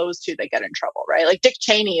they're opposed to that get in trouble, right? Like Dick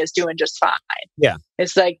Cheney is doing just fine. Yeah.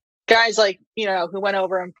 It's like guys like, who went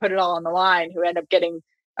over and put it all on the line, who end up getting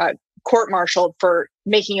court-martialed for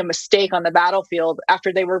making a mistake on the battlefield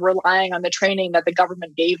after they were relying on the training that the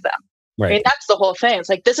government gave them. Right. I mean, that's the whole thing. It's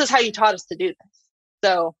like, this is how you taught us to do this.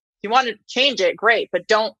 So if you want to change it, great, but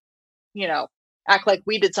don't, act like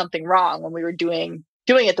we did something wrong when we were doing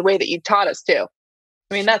it the way that you taught us to.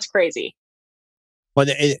 I mean, that's crazy. Well,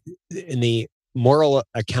 in the moral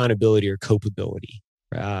accountability or culpability,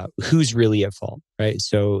 who's really at fault, right?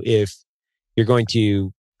 So if you're going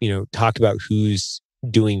to, talk about who's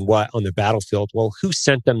doing what on the battlefield, well, who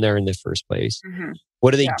sent them there in the first place? Mm-hmm.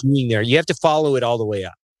 What are they doing there? You have to follow it all the way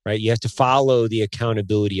up, right? You have to follow the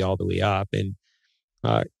accountability all the way up. And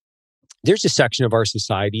there's a section of our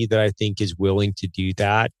society that I think is willing to do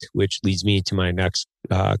that, which leads me to my next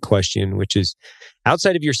question, which is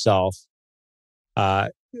outside of yourself,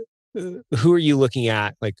 who are you looking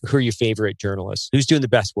at? Like, who are your favorite journalists? Who's doing the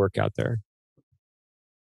best work out there?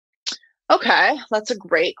 Okay, that's a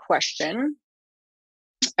great question.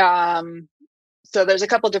 So there's a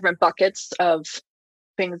couple different buckets of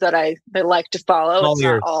things that I like to follow. It's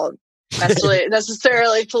not all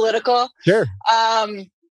necessarily political. Sure.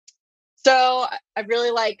 So I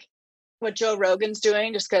really like what Joe Rogan's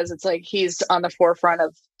doing, just because it's like he's on the forefront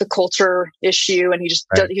of the culture issue, and he's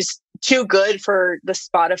too good for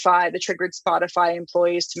the triggered Spotify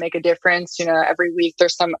employees to make a difference. Every week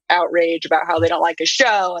there's some outrage about how they don't like his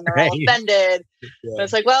show and they're all offended. Yeah. And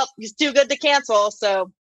it's like, well, he's too good to cancel.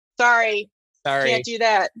 So sorry. Can't do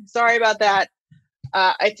that. Sorry about that.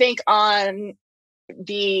 I think on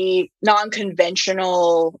the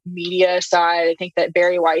non-conventional media side, I think that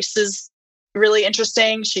Bari Weiss is really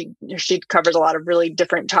interesting. She covers a lot of really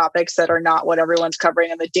different topics that are not what everyone's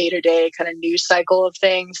covering in the day-to-day kind of news cycle of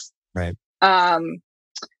things. Right. I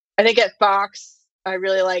think at Fox, I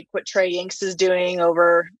really like what Trey Yingst is doing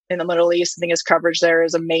over in the Middle East. I think his coverage there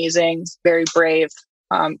is amazing. Very brave.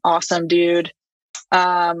 Awesome dude.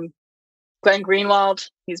 Glenn Greenwald,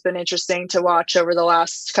 he's been interesting to watch over the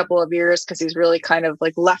last couple of years because he's really kind of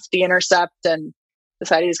like left The Intercept and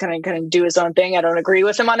decided he's going to do his own thing. I don't agree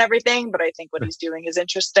with him on everything, but I think what he's doing is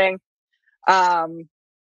interesting. And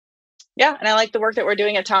I like the work that we're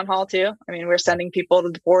doing at Town Hall too. I mean, we're sending people to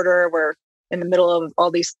the border. We're in the middle of all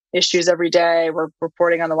these issues every day. We're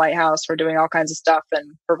reporting on the White House. We're doing all kinds of stuff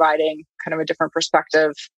and providing kind of a different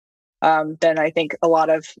perspective than I think a lot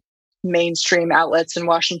of mainstream outlets in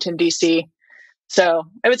Washington, D.C. So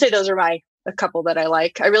I would say those are a couple that I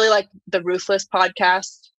like. I really like the Ruthless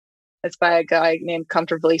podcast. It's by a guy named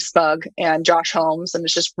Comfortably Smug and Josh Holmes. And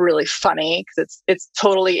it's just really funny because it's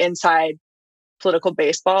totally inside political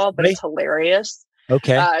baseball, but it's hilarious.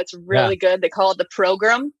 Okay. It's really good. They call it The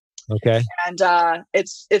Program. Okay. And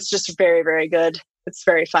it's just very, very good. It's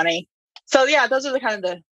very funny. So yeah, those are the kind of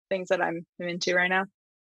the things that I'm into right now.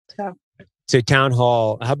 So Town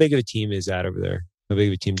Hall, how big of a team is that over there? How big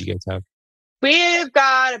of a team do you guys have? We've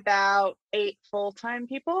got about 8 full-time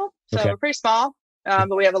people. So we're pretty small,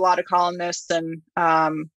 but we have a lot of columnists and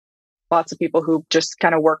lots of people who just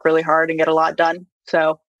kind of work really hard and get a lot done.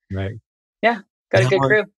 So got a good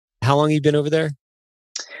crew. How long have you been over there?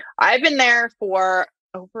 I've been there for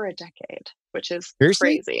over a decade, which is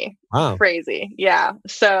crazy. Wow. Crazy. Yeah.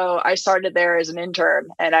 So I started there as an intern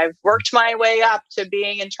and I've worked my way up to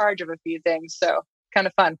being in charge of a few things. So kind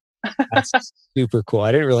of fun. That's super cool.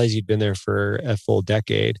 I didn't realize you'd been there for a full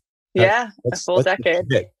decade. A full decade.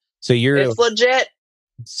 Legit. So it's legit.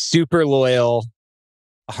 Super loyal,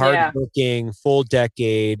 hardworking, full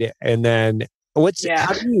decade. And then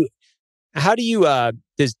how do you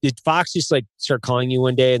did Fox just like start calling you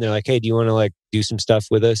one day and they're like, hey, do you want to like do some stuff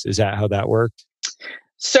with us? Is that how that worked?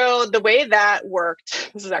 So the way that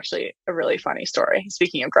worked, this is actually a really funny story.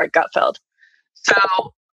 Speaking of Greg Gutfeld.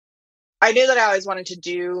 So I knew that I always wanted to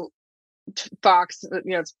do Fox,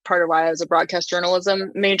 it's part of why I was a broadcast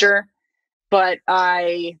journalism major, but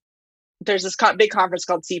there's this big conference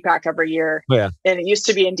called CPAC every year. Oh, yeah. And it used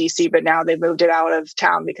to be in DC, but now they've moved it out of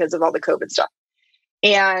town because of all the COVID stuff.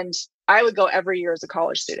 And I would go every year as a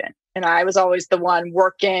college student. And I was always the one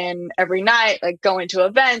working every night, like going to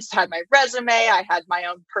events, had my resume. I had my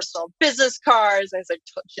own personal business cards. I was like,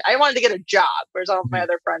 I wanted to get a job, whereas all of my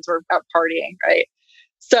other friends were out partying, right?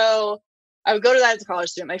 So I would go to that as a college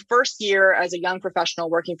student. My first year as a young professional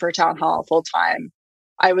working for Town Hall full time,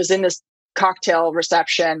 I was in this cocktail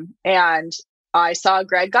reception and I saw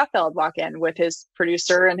Greg Gutfeld walk in with his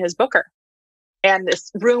producer and his booker. And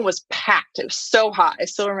this room was packed. It was so hot. I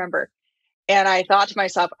still remember. And I thought to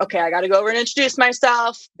myself, okay, I got to go over and introduce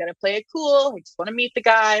myself. I'm going to play it cool. I just want to meet the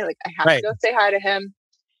guy. Like, I have to go say hi to him.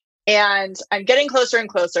 And I'm getting closer and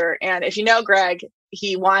closer. And if you know Greg,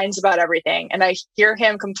 he whines about everything. And I hear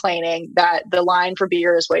him complaining that the line for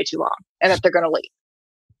beer is way too long and that they're going to leave.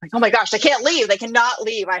 Like, oh my gosh, I can't leave. They cannot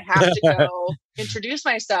leave. I have to go introduce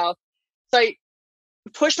myself. So I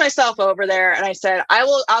pushed myself over there and I said,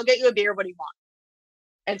 I'll get you a beer. What do you want?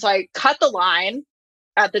 And so I cut the line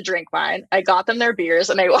at the drink line. I got them their beers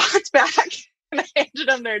and I walked back and I handed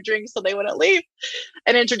them their drinks so they wouldn't leave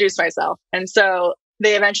and introduced myself. And so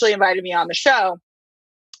they eventually invited me on the show.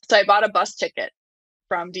 So I bought a bus ticket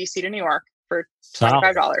from DC to New York for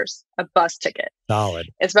 $25, a bus ticket. Solid.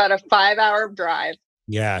 It's about a 5-hour drive.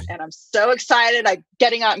 Yeah. And I'm so excited.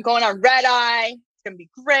 I'm going on red eye. It's going to be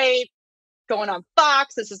great. Going on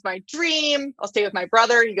Fox. This is my dream. I'll stay with my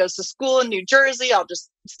brother. He goes to school in New Jersey. I'll just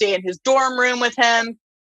stay in his dorm room with him.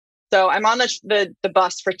 So I'm on the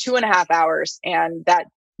bus for 2.5 hours and that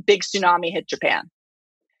big tsunami hit Japan.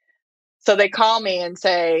 So they call me and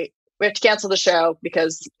say, we have to cancel the show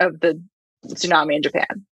because of the tsunami in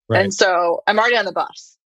Japan. Right. And so I'm already on the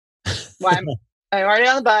bus. Well, I'm already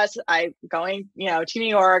on the bus. I'm going, to New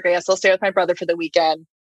York. I guess I'll stay with my brother for the weekend.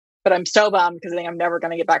 But I'm so bummed because I think I'm never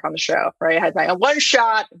going to get back on the show, right? I had my one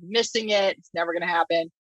shot, missing it. It's never going to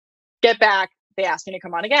happen. Get back. They asked me to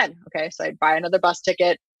come on again. Okay. So I buy another bus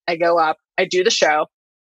ticket. I go up. I do the show.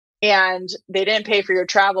 And they didn't pay for your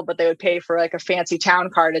travel, but they would pay for like a fancy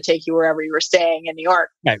town car to take you wherever you were staying in New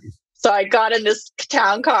York. Right. So I got in this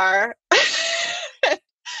town car. I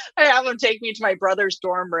have them take me to my brother's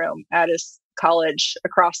dorm room at his college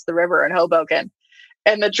across the river in Hoboken.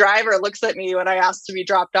 And the driver looks at me when I asked to be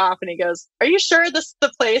dropped off and he goes, "Are you sure this is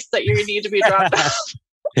the place that you need to be dropped off?"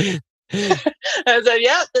 I said,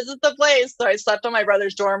 "Yep, this is the place." So I slept on my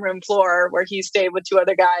brother's dorm room floor where he stayed with 2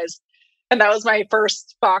 other guys. And that was my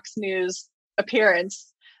first Fox News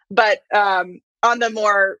appearance. But on the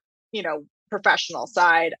more, professional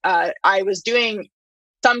side, I was doing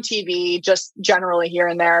some TV just generally here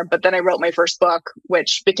and there. But then I wrote my first book,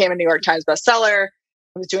 which became a New York Times bestseller.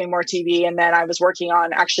 I was doing more TV. And then I was working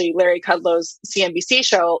on actually Larry Kudlow's CNBC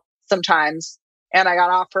show sometimes. And I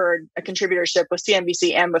got offered a contributorship with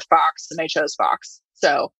CNBC and with Fox. And I chose Fox.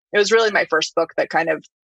 So it was really my first book that kind of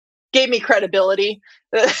gave me credibility.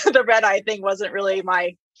 The red eye thing wasn't really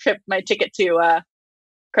my ticket to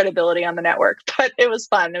credibility on the network, but it was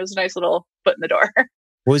fun. It was a nice little foot in the door.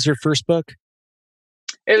 What was your first book?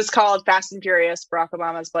 It was called Fast and Furious, Barack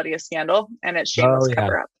Obama's Bloodiest Scandal, and it's Shameless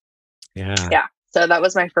Cover-Up. Yeah. So that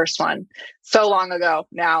was my first one. So long ago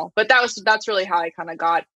now, but that's really how I kind of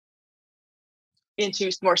got into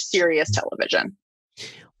more serious television.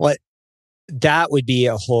 What? That would be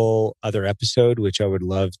a whole other episode, which I would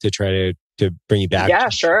love to try to bring you back. Yeah,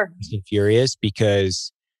 sure. Fast and Furious,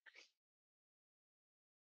 because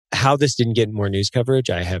how this didn't get more news coverage,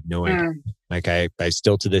 I have no idea. Like I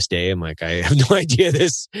still to this day, I'm like, I have no idea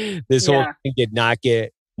this whole thing did not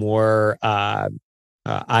get more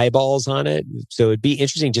eyeballs on it. So it'd be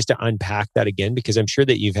interesting just to unpack that again, because I'm sure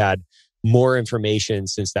that you've had more information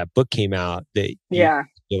since that book came out that you'll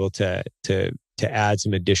be able to add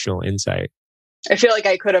some additional insight. I feel like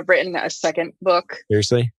I could have written a second book.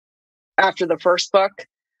 Seriously? After the first book.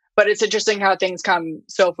 But it's interesting how things come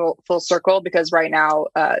so full circle, because right now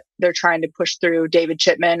they're trying to push through David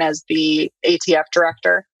Chipman as the ATF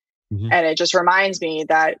director. Mm-hmm. And it just reminds me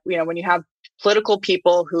that, when you have political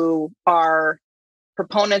people who are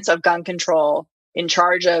proponents of gun control in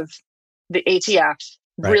charge of the ATF,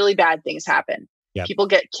 really bad things happen. Yep. People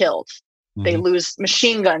get killed. Mm-hmm. They lose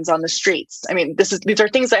machine guns on the streets. I mean, these are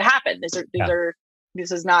things that happen.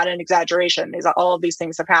 This is not an exaggeration. All of these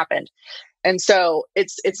things have happened. And so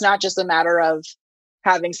it's not just a matter of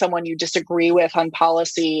having someone you disagree with on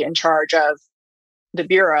policy in charge of the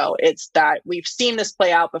Bureau. It's that we've seen this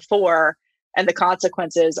play out before, and the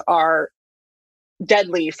consequences are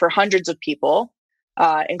deadly for hundreds of people,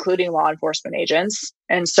 including law enforcement agents.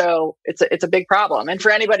 And so it's a big problem. And for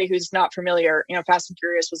anybody who's not familiar, Fast and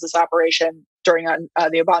Furious was this operation during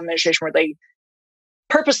the Obama administration where they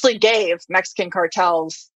purposely gave Mexican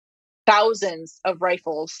cartels thousands of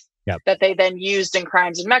rifles that they then used in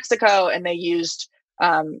crimes in Mexico, and they used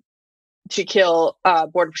to kill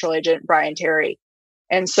Border Patrol agent Brian Terry.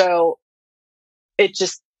 And so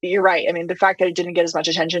you're right. I mean, the fact that it didn't get as much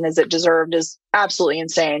attention as it deserved is absolutely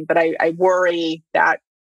insane. But I worry that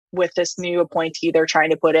with this new appointee they're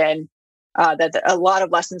trying to put in, that a lot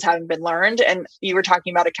of lessons haven't been learned. And you were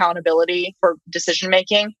talking about accountability for decision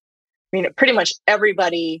making. I mean, pretty much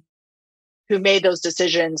everybody who made those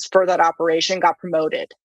decisions for that operation got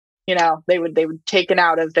promoted. They would taken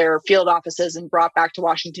out of their field offices and brought back to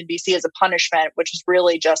Washington, D.C. as a punishment, which is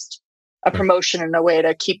really just a promotion and a way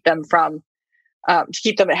to keep them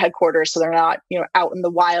at headquarters, so they're not, out in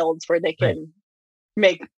the wilds where they can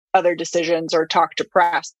make other decisions or talk to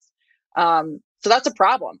press. So that's a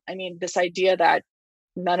problem. I mean, this idea that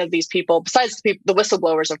none of these people, besides the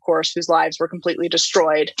whistleblowers, of course, whose lives were completely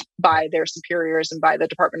destroyed by their superiors and by the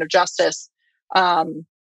Department of Justice,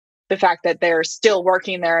 the fact that they're still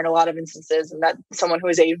working there in a lot of instances, and that someone who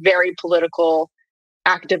is a very political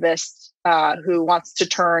activist who wants to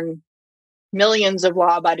turn millions of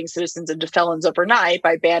law-abiding citizens into felons overnight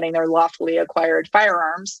by banning their lawfully acquired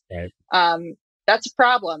firearms. Right. That's a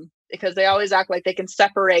problem, because they always act like they can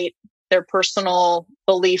separate their personal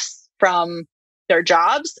beliefs from their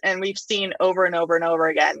jobs. And we've seen over and over and over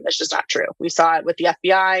again, that's just not true. We saw it with the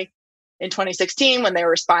FBI in 2016 when they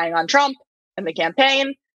were spying on Trump and the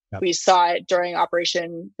campaign. Yep. We saw it during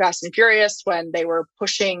Operation Fast and Furious when they were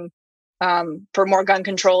pushing for more gun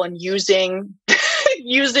control and using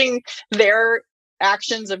their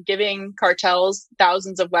actions of giving cartels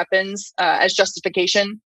thousands of weapons as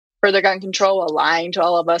justification for their gun control, while lying to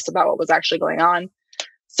all of us about what was actually going on.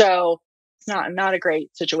 So it's not a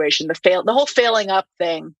great situation. The whole failing up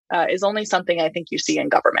thing is only something I think you see in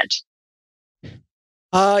government.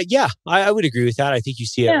 Yeah, I would agree with that. I think you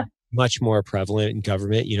see it much more prevalent in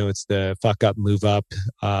government. It's the fuck up, move up.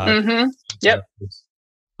 Yep.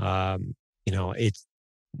 It's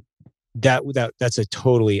that's a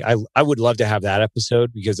totally. I would love to have that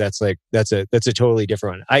episode, because that's a totally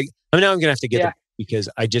different one. Now I'm gonna have to get because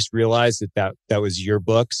I just realized that was your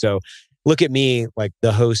book. So look at me, like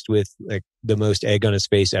the host with like the most egg on his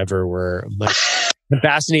face ever. Where I'm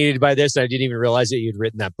fascinated by this. I didn't even realize that you'd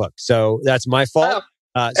written that book. So that's my fault.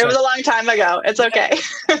 It was a long time ago. It's okay.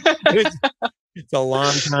 It's a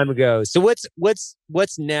long time ago. So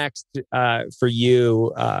what's next for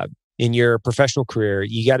you in your professional career?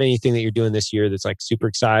 You got anything that you're doing this year that's like super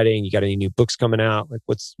exciting? You got any new books coming out? Like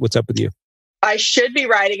what's up with you? I should be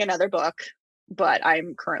writing another book, but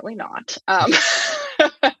I'm currently not.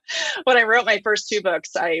 When I wrote my first two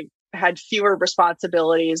books, I had fewer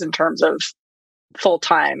responsibilities in terms of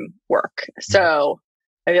full-time work. So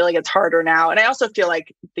I feel like it's harder now. And I also feel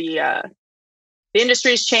like the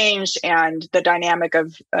industry's changed and the dynamic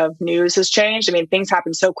of news has changed. I mean, things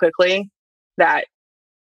happen so quickly that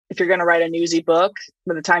if you're going to write a newsy book,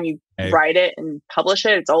 by the time you write it and publish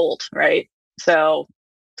it, it's old, right? So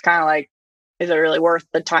it's kind of like, is it really worth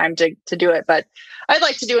the time to do it? But I'd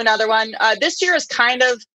like to do another one. This year is kind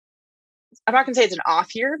of, I'm not going to say it's an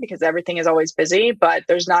off year because everything is always busy, but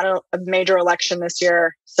there's not a major election this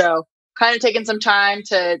year. So kind of taking some time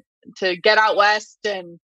to get out west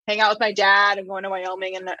and hang out with my dad. I'm going to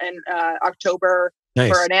Wyoming in October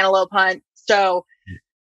for an antelope hunt. So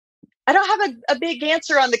I don't have a big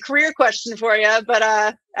answer on the career question for you, but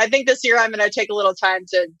I think this year I'm going to take a little time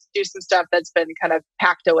to do some stuff that's been kind of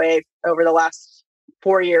packed away over the last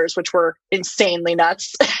 4 years, which were insanely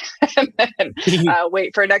nuts. And then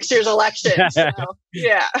wait for next year's election. So,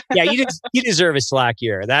 yeah. Yeah, you deserve a slack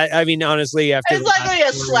year. Honestly, after it's not going to be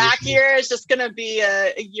a slack year. It's just going to be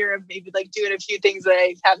a year of maybe like doing a few things that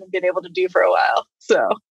I haven't been able to do for a while. So,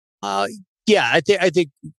 yeah, I think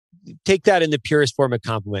take that in the purest form of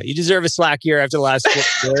compliment. You deserve a slack year after the last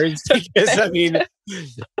 4 years, because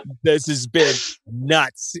this has been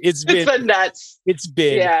nuts. It's been nuts. It's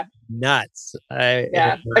been nuts.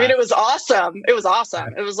 It was awesome. It was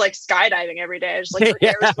awesome. It was like skydiving every day. It's like your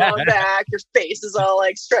hair is blowing back, your face is all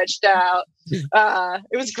like stretched out.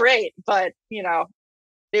 It was great, but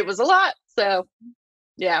it was a lot. So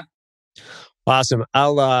yeah. Awesome.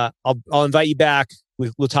 I'll invite you back.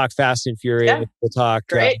 We'll talk Fast and Furious. Yeah. We'll talk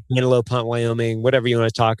Antelope Hunt, Wyoming, whatever you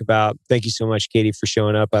want to talk about. Thank you so much, Katie, for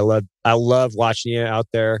showing up. I love watching you out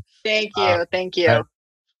there. Thank you. Thank you.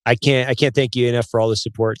 I can't thank you enough for all the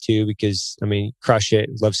support too, because crush it.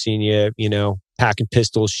 Love seeing you, packing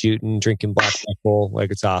pistols, shooting, drinking Black Rifle. Like,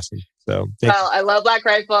 it's awesome. So I love Black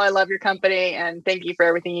Rifle. I love your company, and thank you for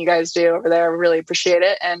everything you guys do over there. I really appreciate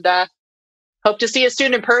it, and hope to see you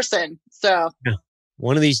soon in person. So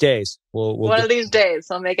one of these days, we'll one of these days,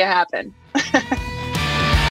 I'll make it happen.